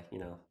 by the way.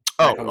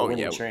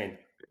 Yeah. Train.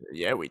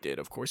 Yeah, we did.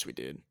 Of course we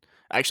did.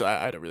 Actually,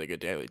 I had a really good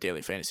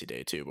daily fantasy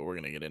day, too, but we're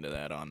going to get into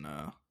that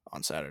on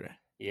Saturday.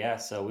 Yeah,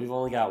 so we've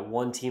only got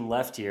one team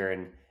left here,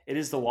 and it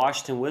is the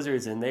Washington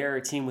Wizards, and they are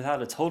a team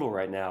without a total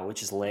right now,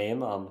 which is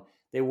lame.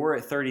 They were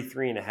at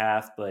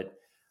 33.5, but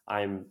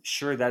I'm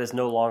sure that is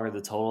no longer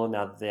the total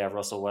now that they have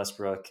Russell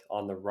Westbrook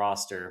on the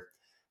roster.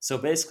 So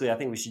basically, I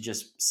think we should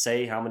just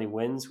say how many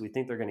wins we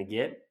think they're going to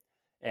get,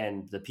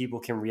 and the people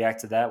can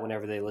react to that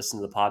whenever they listen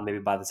to the pod. Maybe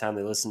by the time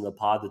they listen to the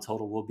pod, the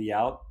total will be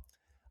out.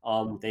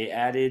 They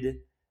added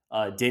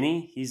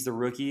Denny. He's the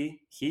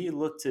rookie. He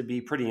looked to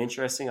be pretty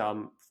interesting.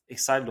 I'm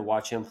excited to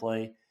watch him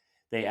play.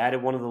 They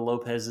added one of the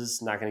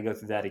Lopez's. Not going to go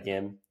through that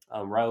again.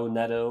 Raul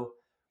Neto.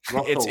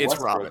 It's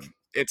Robin.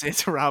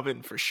 It's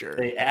Robin for sure.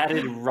 They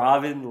added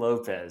Robin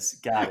Lopez.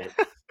 Got it.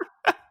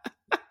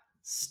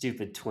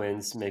 Stupid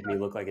twins make me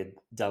look like a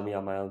dummy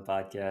on my own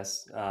podcast.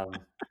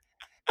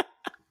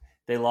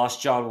 They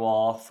lost John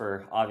Wall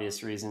for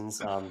obvious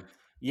reasons.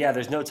 Yeah,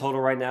 there's no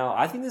total right now.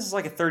 I think this is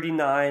like a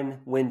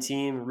 39-win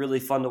team. Really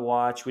fun to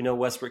watch. We know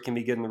Westbrook can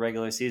be good in the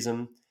regular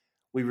season.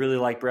 We really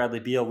like Bradley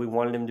Beal. We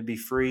wanted him to be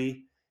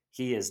free.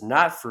 He is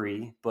not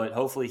free, but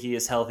hopefully he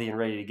is healthy and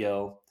ready to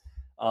go.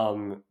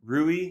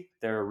 Rui,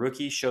 their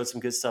rookie, showed some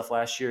good stuff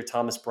last year.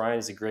 Thomas Bryant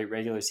is a great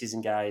regular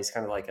season guy. He's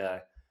kind of like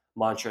a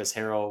Montrezl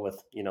Harrell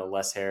with,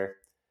 less hair.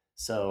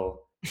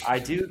 So I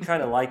do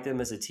kind of like them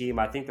as a team.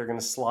 I think they're going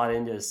to slot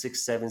into a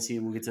 6-7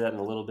 seed. We'll get to that in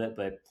a little bit,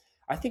 but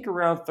I think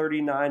around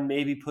 39,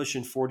 maybe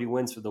pushing 40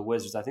 wins for the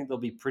Wizards. I think they'll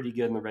be pretty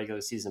good in the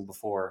regular season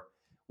before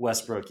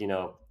Westbrook,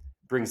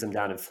 brings them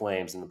down in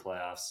flames in the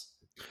playoffs.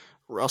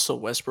 Russell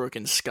Westbrook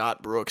and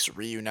Scott Brooks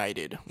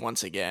reunited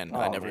once again.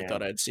 I never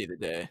thought I'd see the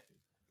day.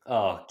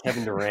 Oh,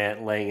 Kevin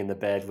Durant laying in the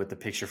bed with the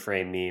picture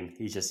frame meme.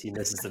 He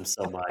misses them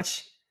so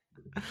much.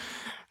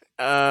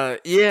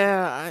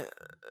 Yeah,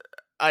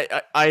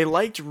 I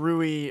liked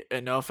Rui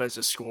enough as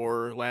a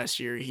scorer last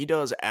year. He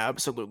does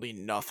absolutely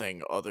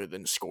nothing other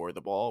than score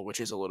the ball, which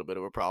is a little bit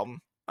of a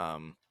problem.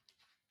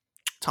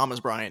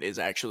 Thomas Bryant is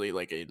actually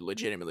like a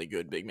legitimately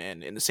good big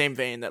man in the same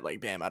vein that like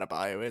Bam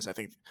Adebayo is. I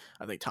think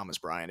Thomas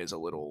Bryant is a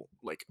little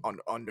like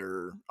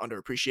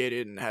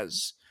underappreciated and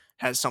has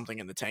something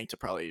in the tank to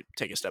probably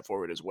take a step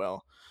forward as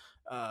well.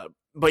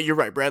 But you're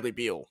right. Bradley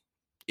Beal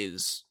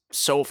is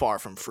so far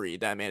from free.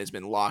 That man has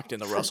been locked in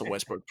the Russell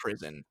Westbrook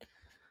prison.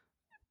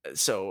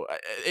 So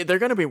they're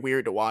going to be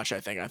weird to watch.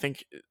 I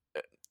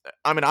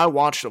mean, I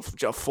watched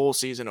a full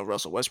season of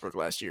Russell Westbrook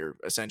last year,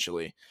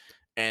 essentially,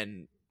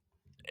 and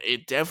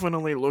it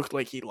definitely looked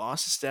like he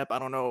lost a step. I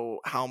don't know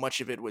how much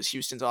of it was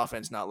Houston's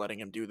offense not letting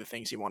him do the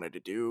things he wanted to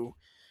do,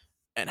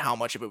 and how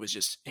much of it was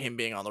just him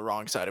being on the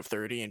wrong side of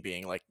 30 and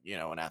being like,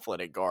 an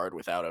athletic guard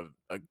without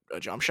a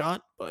jump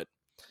shot. But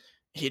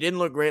he didn't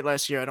look great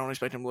last year. I don't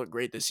expect him to look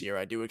great this year.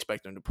 I do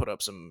expect him to put up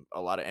a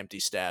lot of empty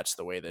stats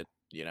the way that,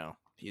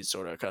 he's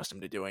sort of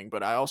accustomed to doing.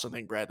 But I also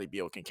think Bradley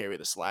Beal can carry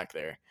the slack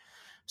there.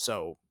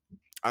 So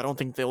I don't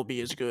think they'll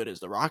be as good as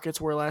the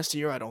Rockets were last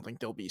year. I don't think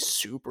they'll be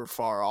super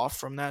far off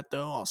from that,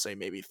 though. I'll say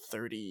maybe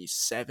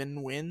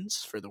 37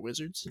 wins for the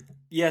Wizards.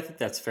 Yeah, I think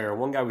that's fair.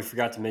 One guy we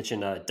forgot to mention,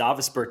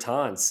 Davis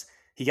Bertans.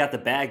 He got the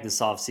bag this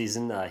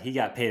offseason. He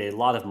got paid a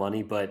lot of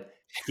money, but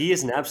he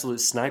is an absolute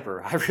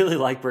sniper. I really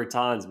like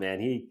Bertans, man.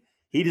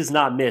 He does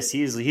not miss.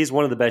 He's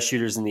one of the best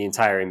shooters in the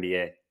entire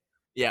NBA.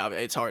 Yeah,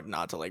 it's hard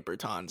not to like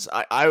Bertans.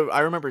 I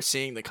remember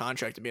seeing the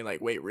contract and being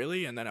like, wait,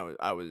 really? And then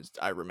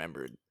I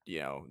remembered,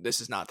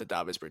 this is not the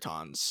Davis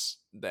Bertans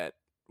that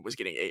was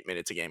getting 8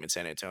 minutes a game in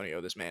San Antonio.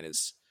 This man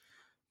is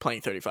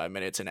playing 35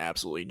 minutes and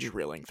absolutely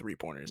drilling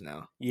 3-pointers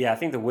now. Yeah, I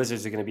think the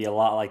Wizards are going to be a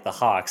lot like the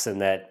Hawks in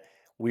that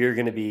we are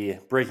going to be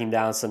breaking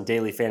down some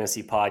daily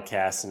fantasy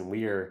podcasts, and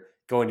we are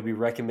going to be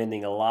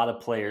recommending a lot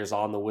of players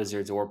on the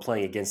Wizards or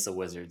playing against the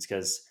Wizards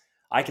because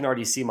I can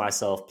already see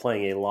myself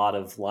playing a lot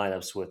of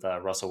lineups with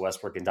Russell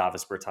Westbrook and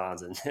Davis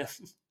Bertans. And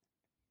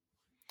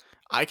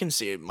I can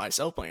see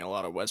myself playing a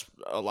lot of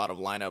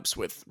lineups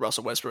with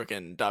Russell Westbrook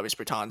and Davis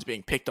Bertans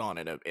being picked on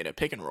in a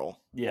pick and roll.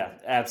 yeah,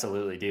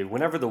 absolutely, dude.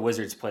 Whenever the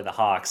Wizards play the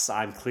Hawks,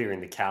 I'm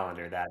clearing the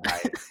calendar that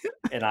night,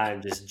 and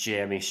I'm just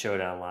jamming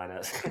showdown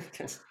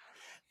lineups.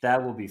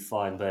 That will be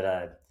fun.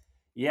 But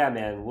yeah,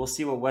 man, we'll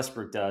see what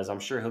Westbrook does. I'm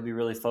sure he'll be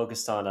really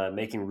focused on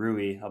making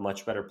Rui a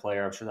much better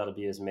player. I'm sure that'll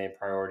be his main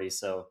priority.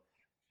 So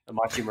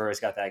Amachi Murray's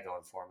got that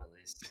going for him at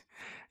least.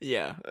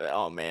 Yeah.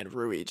 Oh man,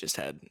 Rui just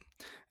had.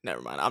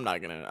 Never mind. I'm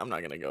not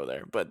gonna go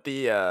there. But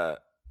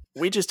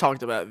we just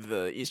talked about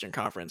the Eastern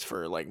Conference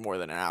for like more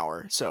than an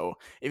hour. So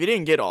if you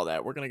didn't get all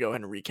that, we're gonna go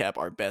ahead and recap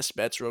our best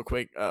bets real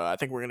quick. I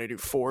think we're gonna do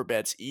 4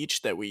 bets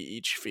each that we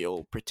each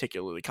feel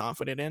particularly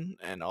confident in,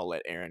 and I'll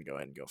let Aaron go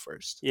ahead and go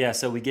first. Yeah,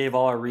 so we gave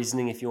all our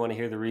reasoning. If you want to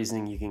hear the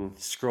reasoning, you can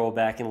scroll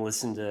back and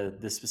listen to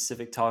the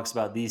specific talks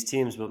about these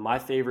teams. But my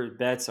favorite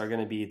bets are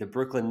going to be the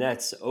Brooklyn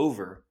Nets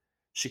over,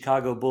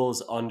 Chicago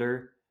Bulls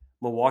under,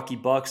 Milwaukee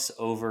Bucks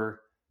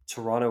over,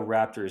 Toronto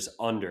Raptors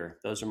under.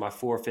 Those are my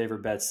 4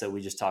 favorite bets that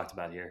we just talked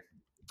about here.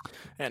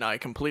 And I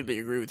completely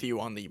agree with you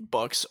on the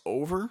Bucks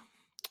over.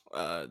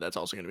 That's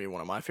also going to be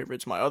one of my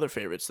favorites. My other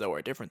favorites, though,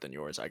 are different than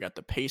yours. I got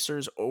the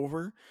Pacers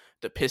over,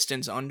 the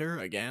Pistons under.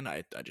 Again,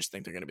 I just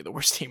think they're going to be the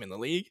worst team in the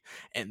league,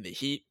 and the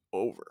Heat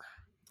over.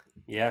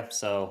 Yeah,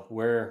 so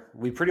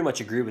we pretty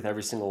much agree with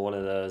every single one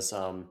of those.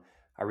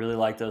 I really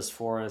like those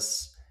for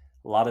us.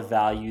 A lot of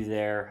value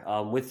there.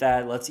 With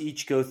that, let's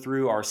each go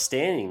through our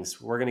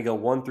standings. We're going to go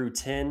 1 through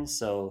 10.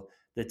 So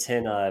the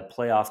 10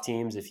 playoff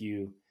teams, if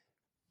you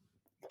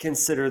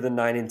consider the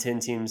 9 and 10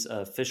 teams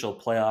official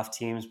playoff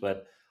teams.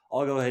 But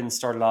I'll go ahead and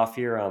start it off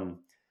here.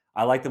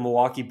 I like the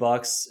Milwaukee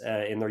Bucks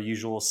in their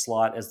usual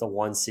slot as the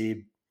 1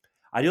 seed.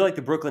 I do like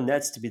the Brooklyn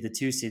Nets to be the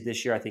 2 seed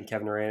this year. I think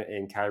Kevin Durant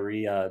and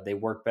Kyrie, they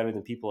work better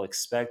than people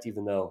expect,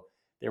 even though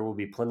there will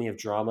be plenty of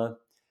drama.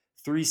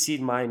 3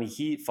 seed Miami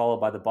Heat,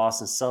 followed by the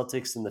Boston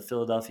Celtics and the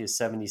Philadelphia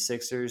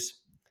 76ers.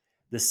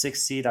 The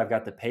 6 seed, I've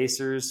got the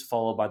Pacers,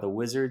 followed by the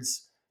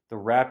Wizards, the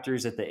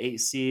Raptors at the 8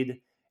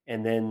 seed,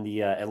 and then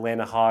the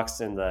Atlanta Hawks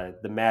and the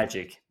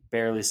Magic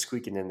barely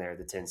squeaking in there,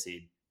 the 10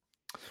 seed.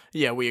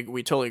 Yeah, we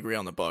totally agree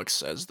on the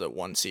Bucks as the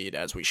 1 seed,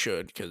 as we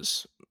should,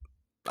 because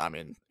I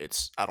mean,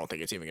 I don't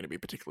think it's even going to be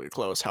particularly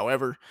close.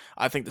 However,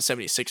 I think the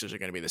 76ers are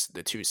going to be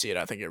the 2 seed.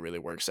 I think it really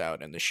works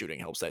out, and the shooting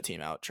helps that team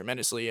out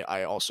tremendously.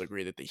 I also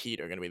agree that the Heat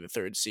are going to be the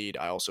 3rd seed.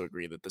 I also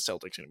agree that the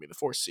Celtics are going to be the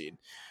 4th seed.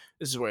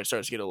 This is where it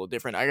starts to get a little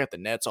different. I got the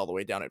Nets all the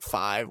way down at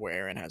 5, where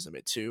Aaron has them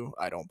at 2.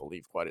 I don't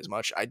believe quite as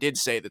much. I did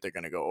say that they're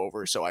going to go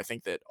over, so I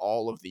think that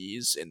all of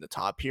these in the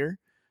top here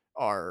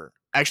are...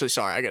 Actually,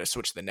 sorry, I got to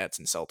switch to the Nets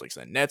and Celtics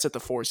then. Nets at the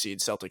 4 seed,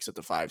 Celtics at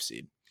the 5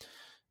 seed.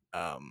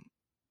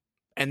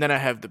 And then I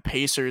have the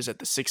Pacers at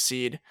the 6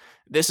 seed.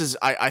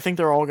 I think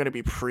they're all going to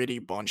be pretty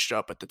bunched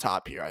up at the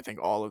top here. I think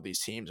all of these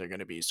teams are going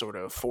to be sort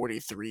of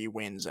 43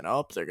 wins and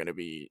up. They're going to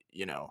be,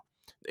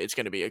 it's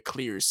going to be a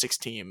clear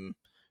 6-team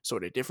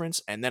sort of difference.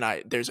 And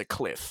then there's a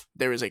cliff.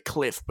 There is a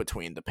cliff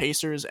between the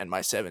Pacers and my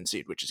 7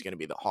 seed, which is going to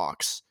be the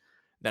Hawks.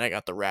 Then I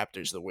got the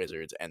Raptors, the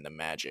Wizards, and the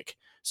Magic.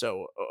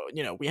 So,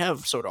 we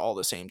have sort of all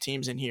the same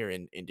teams in here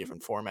in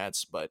different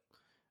formats, but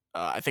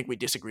I think we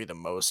disagree the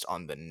most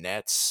on the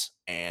Nets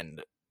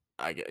and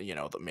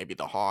maybe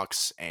the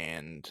Hawks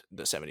and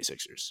the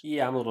 76ers.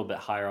 Yeah, I'm a little bit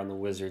higher on the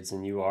Wizards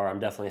than you are.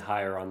 I'm definitely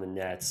higher on the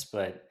Nets,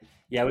 but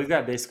yeah, we've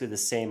got basically the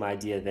same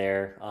idea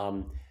there.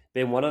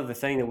 Ben, one other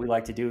thing that we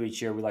like to do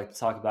each year, we like to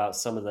talk about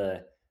some of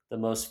the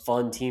most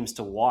fun teams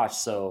to watch.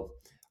 So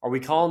are we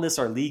calling this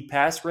our league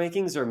pass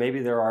rankings, or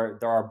maybe there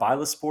are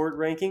Bilasport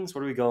rankings?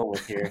 What are we going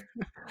with here?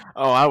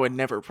 Oh, I would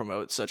never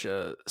promote such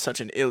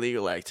an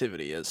illegal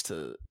activity as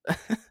to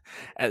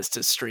as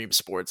to stream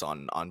sports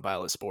on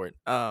Bilasport.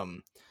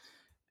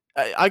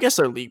 I guess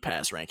they're league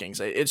pass rankings.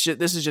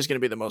 This is just going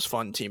to be the most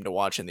fun team to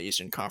watch in the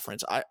Eastern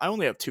Conference. I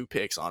only have 2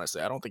 picks,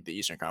 honestly. I don't think the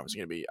Eastern Conference is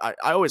going to be.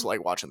 I always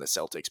like watching the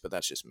Celtics, but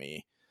that's just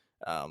me.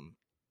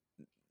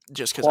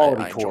 Just because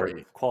I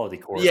enjoy quality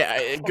court.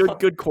 Yeah,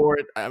 good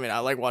court. I mean, I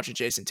like watching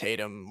Jason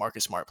Tatum.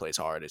 Marcus Smart plays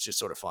hard. It's just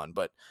sort of fun.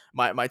 But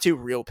my 2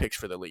 real picks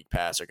for the league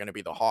pass are going to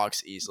be the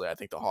Hawks easily. I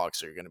think the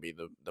Hawks are going to be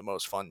the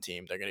most fun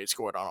team. They're going to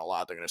score it on a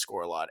lot. They're going to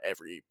score a lot.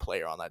 Every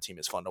player on that team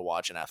is fun to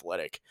watch and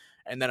athletic.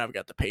 And then I've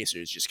got the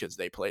Pacers just because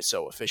they play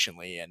so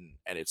efficiently and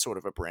it's sort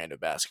of a brand of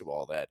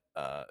basketball that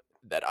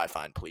I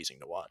find pleasing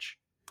to watch.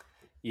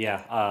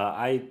 Yeah,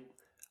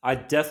 I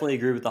definitely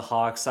agree with the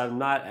Hawks. I'm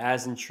not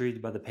as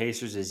intrigued by the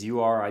Pacers as you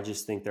are. I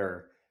just think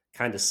they're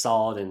kind of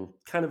solid in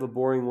kind of a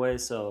boring way.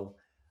 So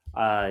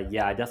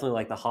Yeah, I definitely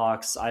like the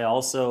Hawks.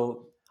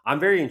 I'm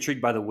very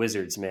intrigued by the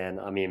Wizards, man.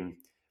 I mean,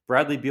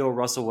 Bradley Beal,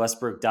 Russell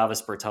Westbrook,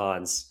 Davis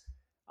Bertans.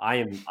 I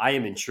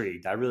am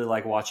intrigued. I really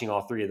like watching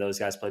all three of those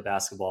guys play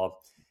basketball.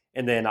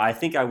 And then I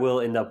think I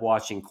will end up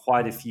watching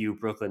quite a few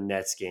Brooklyn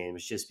Nets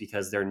games just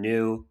because they're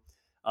new.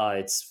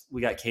 It's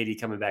we got Katie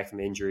coming back from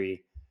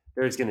injury.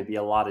 There's going to be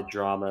a lot of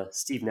drama.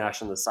 Steve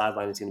Nash on the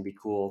sideline is going to be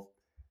cool.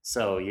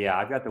 So yeah,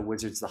 I've got the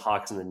Wizards, the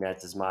Hawks, and the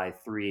Nets as my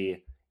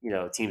three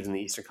teams in the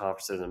Eastern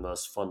Conference that are the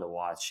most fun to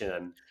watch.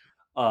 And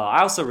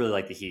I also really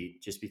like the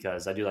Heat just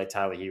because I do like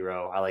Tyler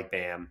Hero. I like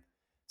Bam.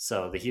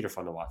 So the Heat are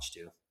fun to watch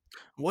too.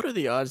 What are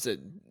the odds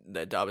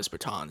that Davis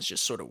Bertans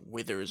just sort of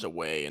withers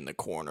away in the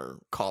corner,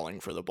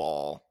 calling for the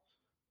ball,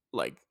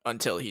 like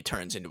until he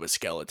turns into a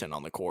skeleton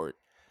on the court?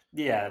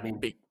 Yeah, I mean,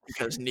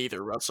 Because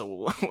neither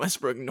Russell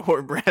Westbrook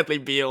nor Bradley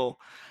Beal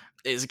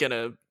is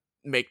gonna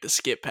make the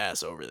skip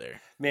pass over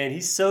there. man,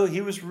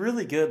 he was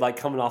really good like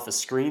coming off of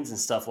screens and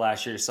stuff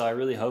last year. So I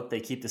really hope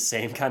they keep the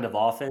same kind of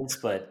offense.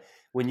 But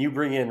when you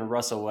bring in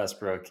Russell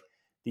Westbrook,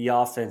 the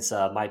offense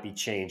might be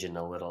changing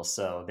a little.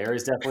 So there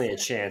is definitely a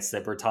chance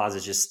that Bertans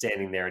is just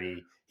standing there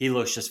and he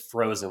looks just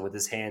frozen with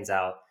his hands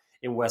out,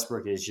 and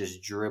Westbrook is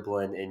just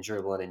dribbling and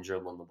dribbling and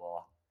dribbling the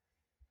ball.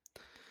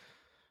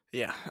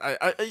 Yeah,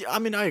 I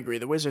mean I agree.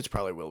 The Wizards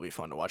probably will be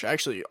fun to watch.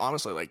 Actually,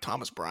 honestly, like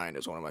Thomas Bryant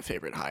is one of my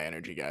favorite high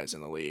energy guys in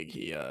the league.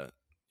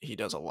 He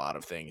does a lot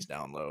of things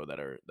down low that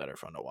are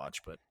fun to watch.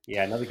 But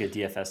Yeah, another good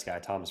DFS guy,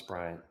 Thomas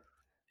Bryant.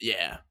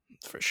 yeah,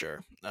 for sure.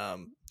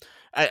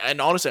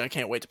 And honestly, I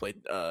can't wait to play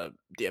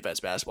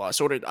DFS basketball.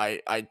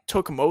 I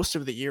took most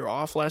of the year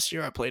off last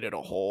year. I played it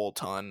a whole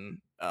ton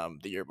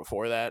the year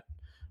before that,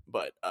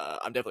 but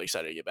I'm definitely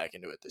excited to get back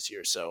into it this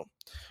year. So,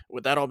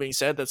 with that all being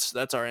said, that's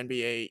our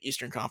NBA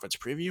Eastern Conference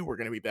preview. We're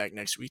going to be back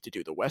next week to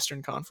do the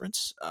Western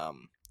Conference.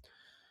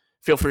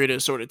 Feel free to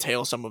sort of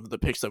tail some of the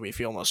picks that we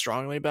feel most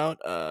strongly about.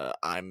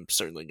 I'm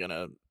certainly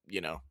gonna,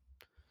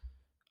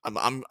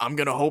 I'm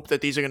gonna hope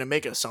that these are gonna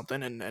make us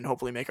something and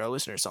hopefully make our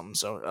listeners something.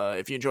 So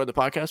if you enjoyed the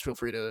podcast, feel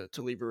free to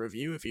leave a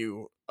review. If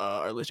you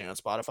are listening on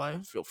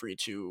Spotify, feel free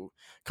to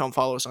come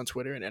follow us on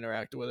Twitter and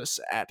interact with us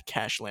at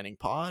Cash Landing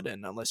Pod.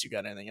 And unless you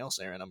got anything else,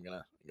 Aaron, I'm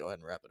gonna go ahead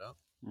and wrap it up.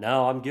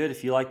 No, I'm good.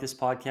 If you like this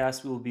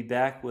podcast, we will be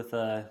back with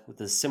a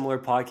similar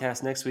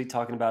podcast next week,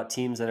 talking about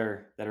teams that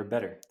are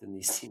better than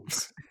these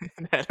teams.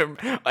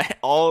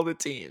 All the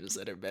teams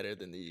that are better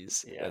than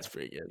these. Yeah, That's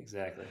pretty good.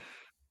 exactly.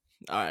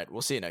 All right,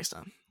 we'll see you next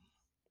time.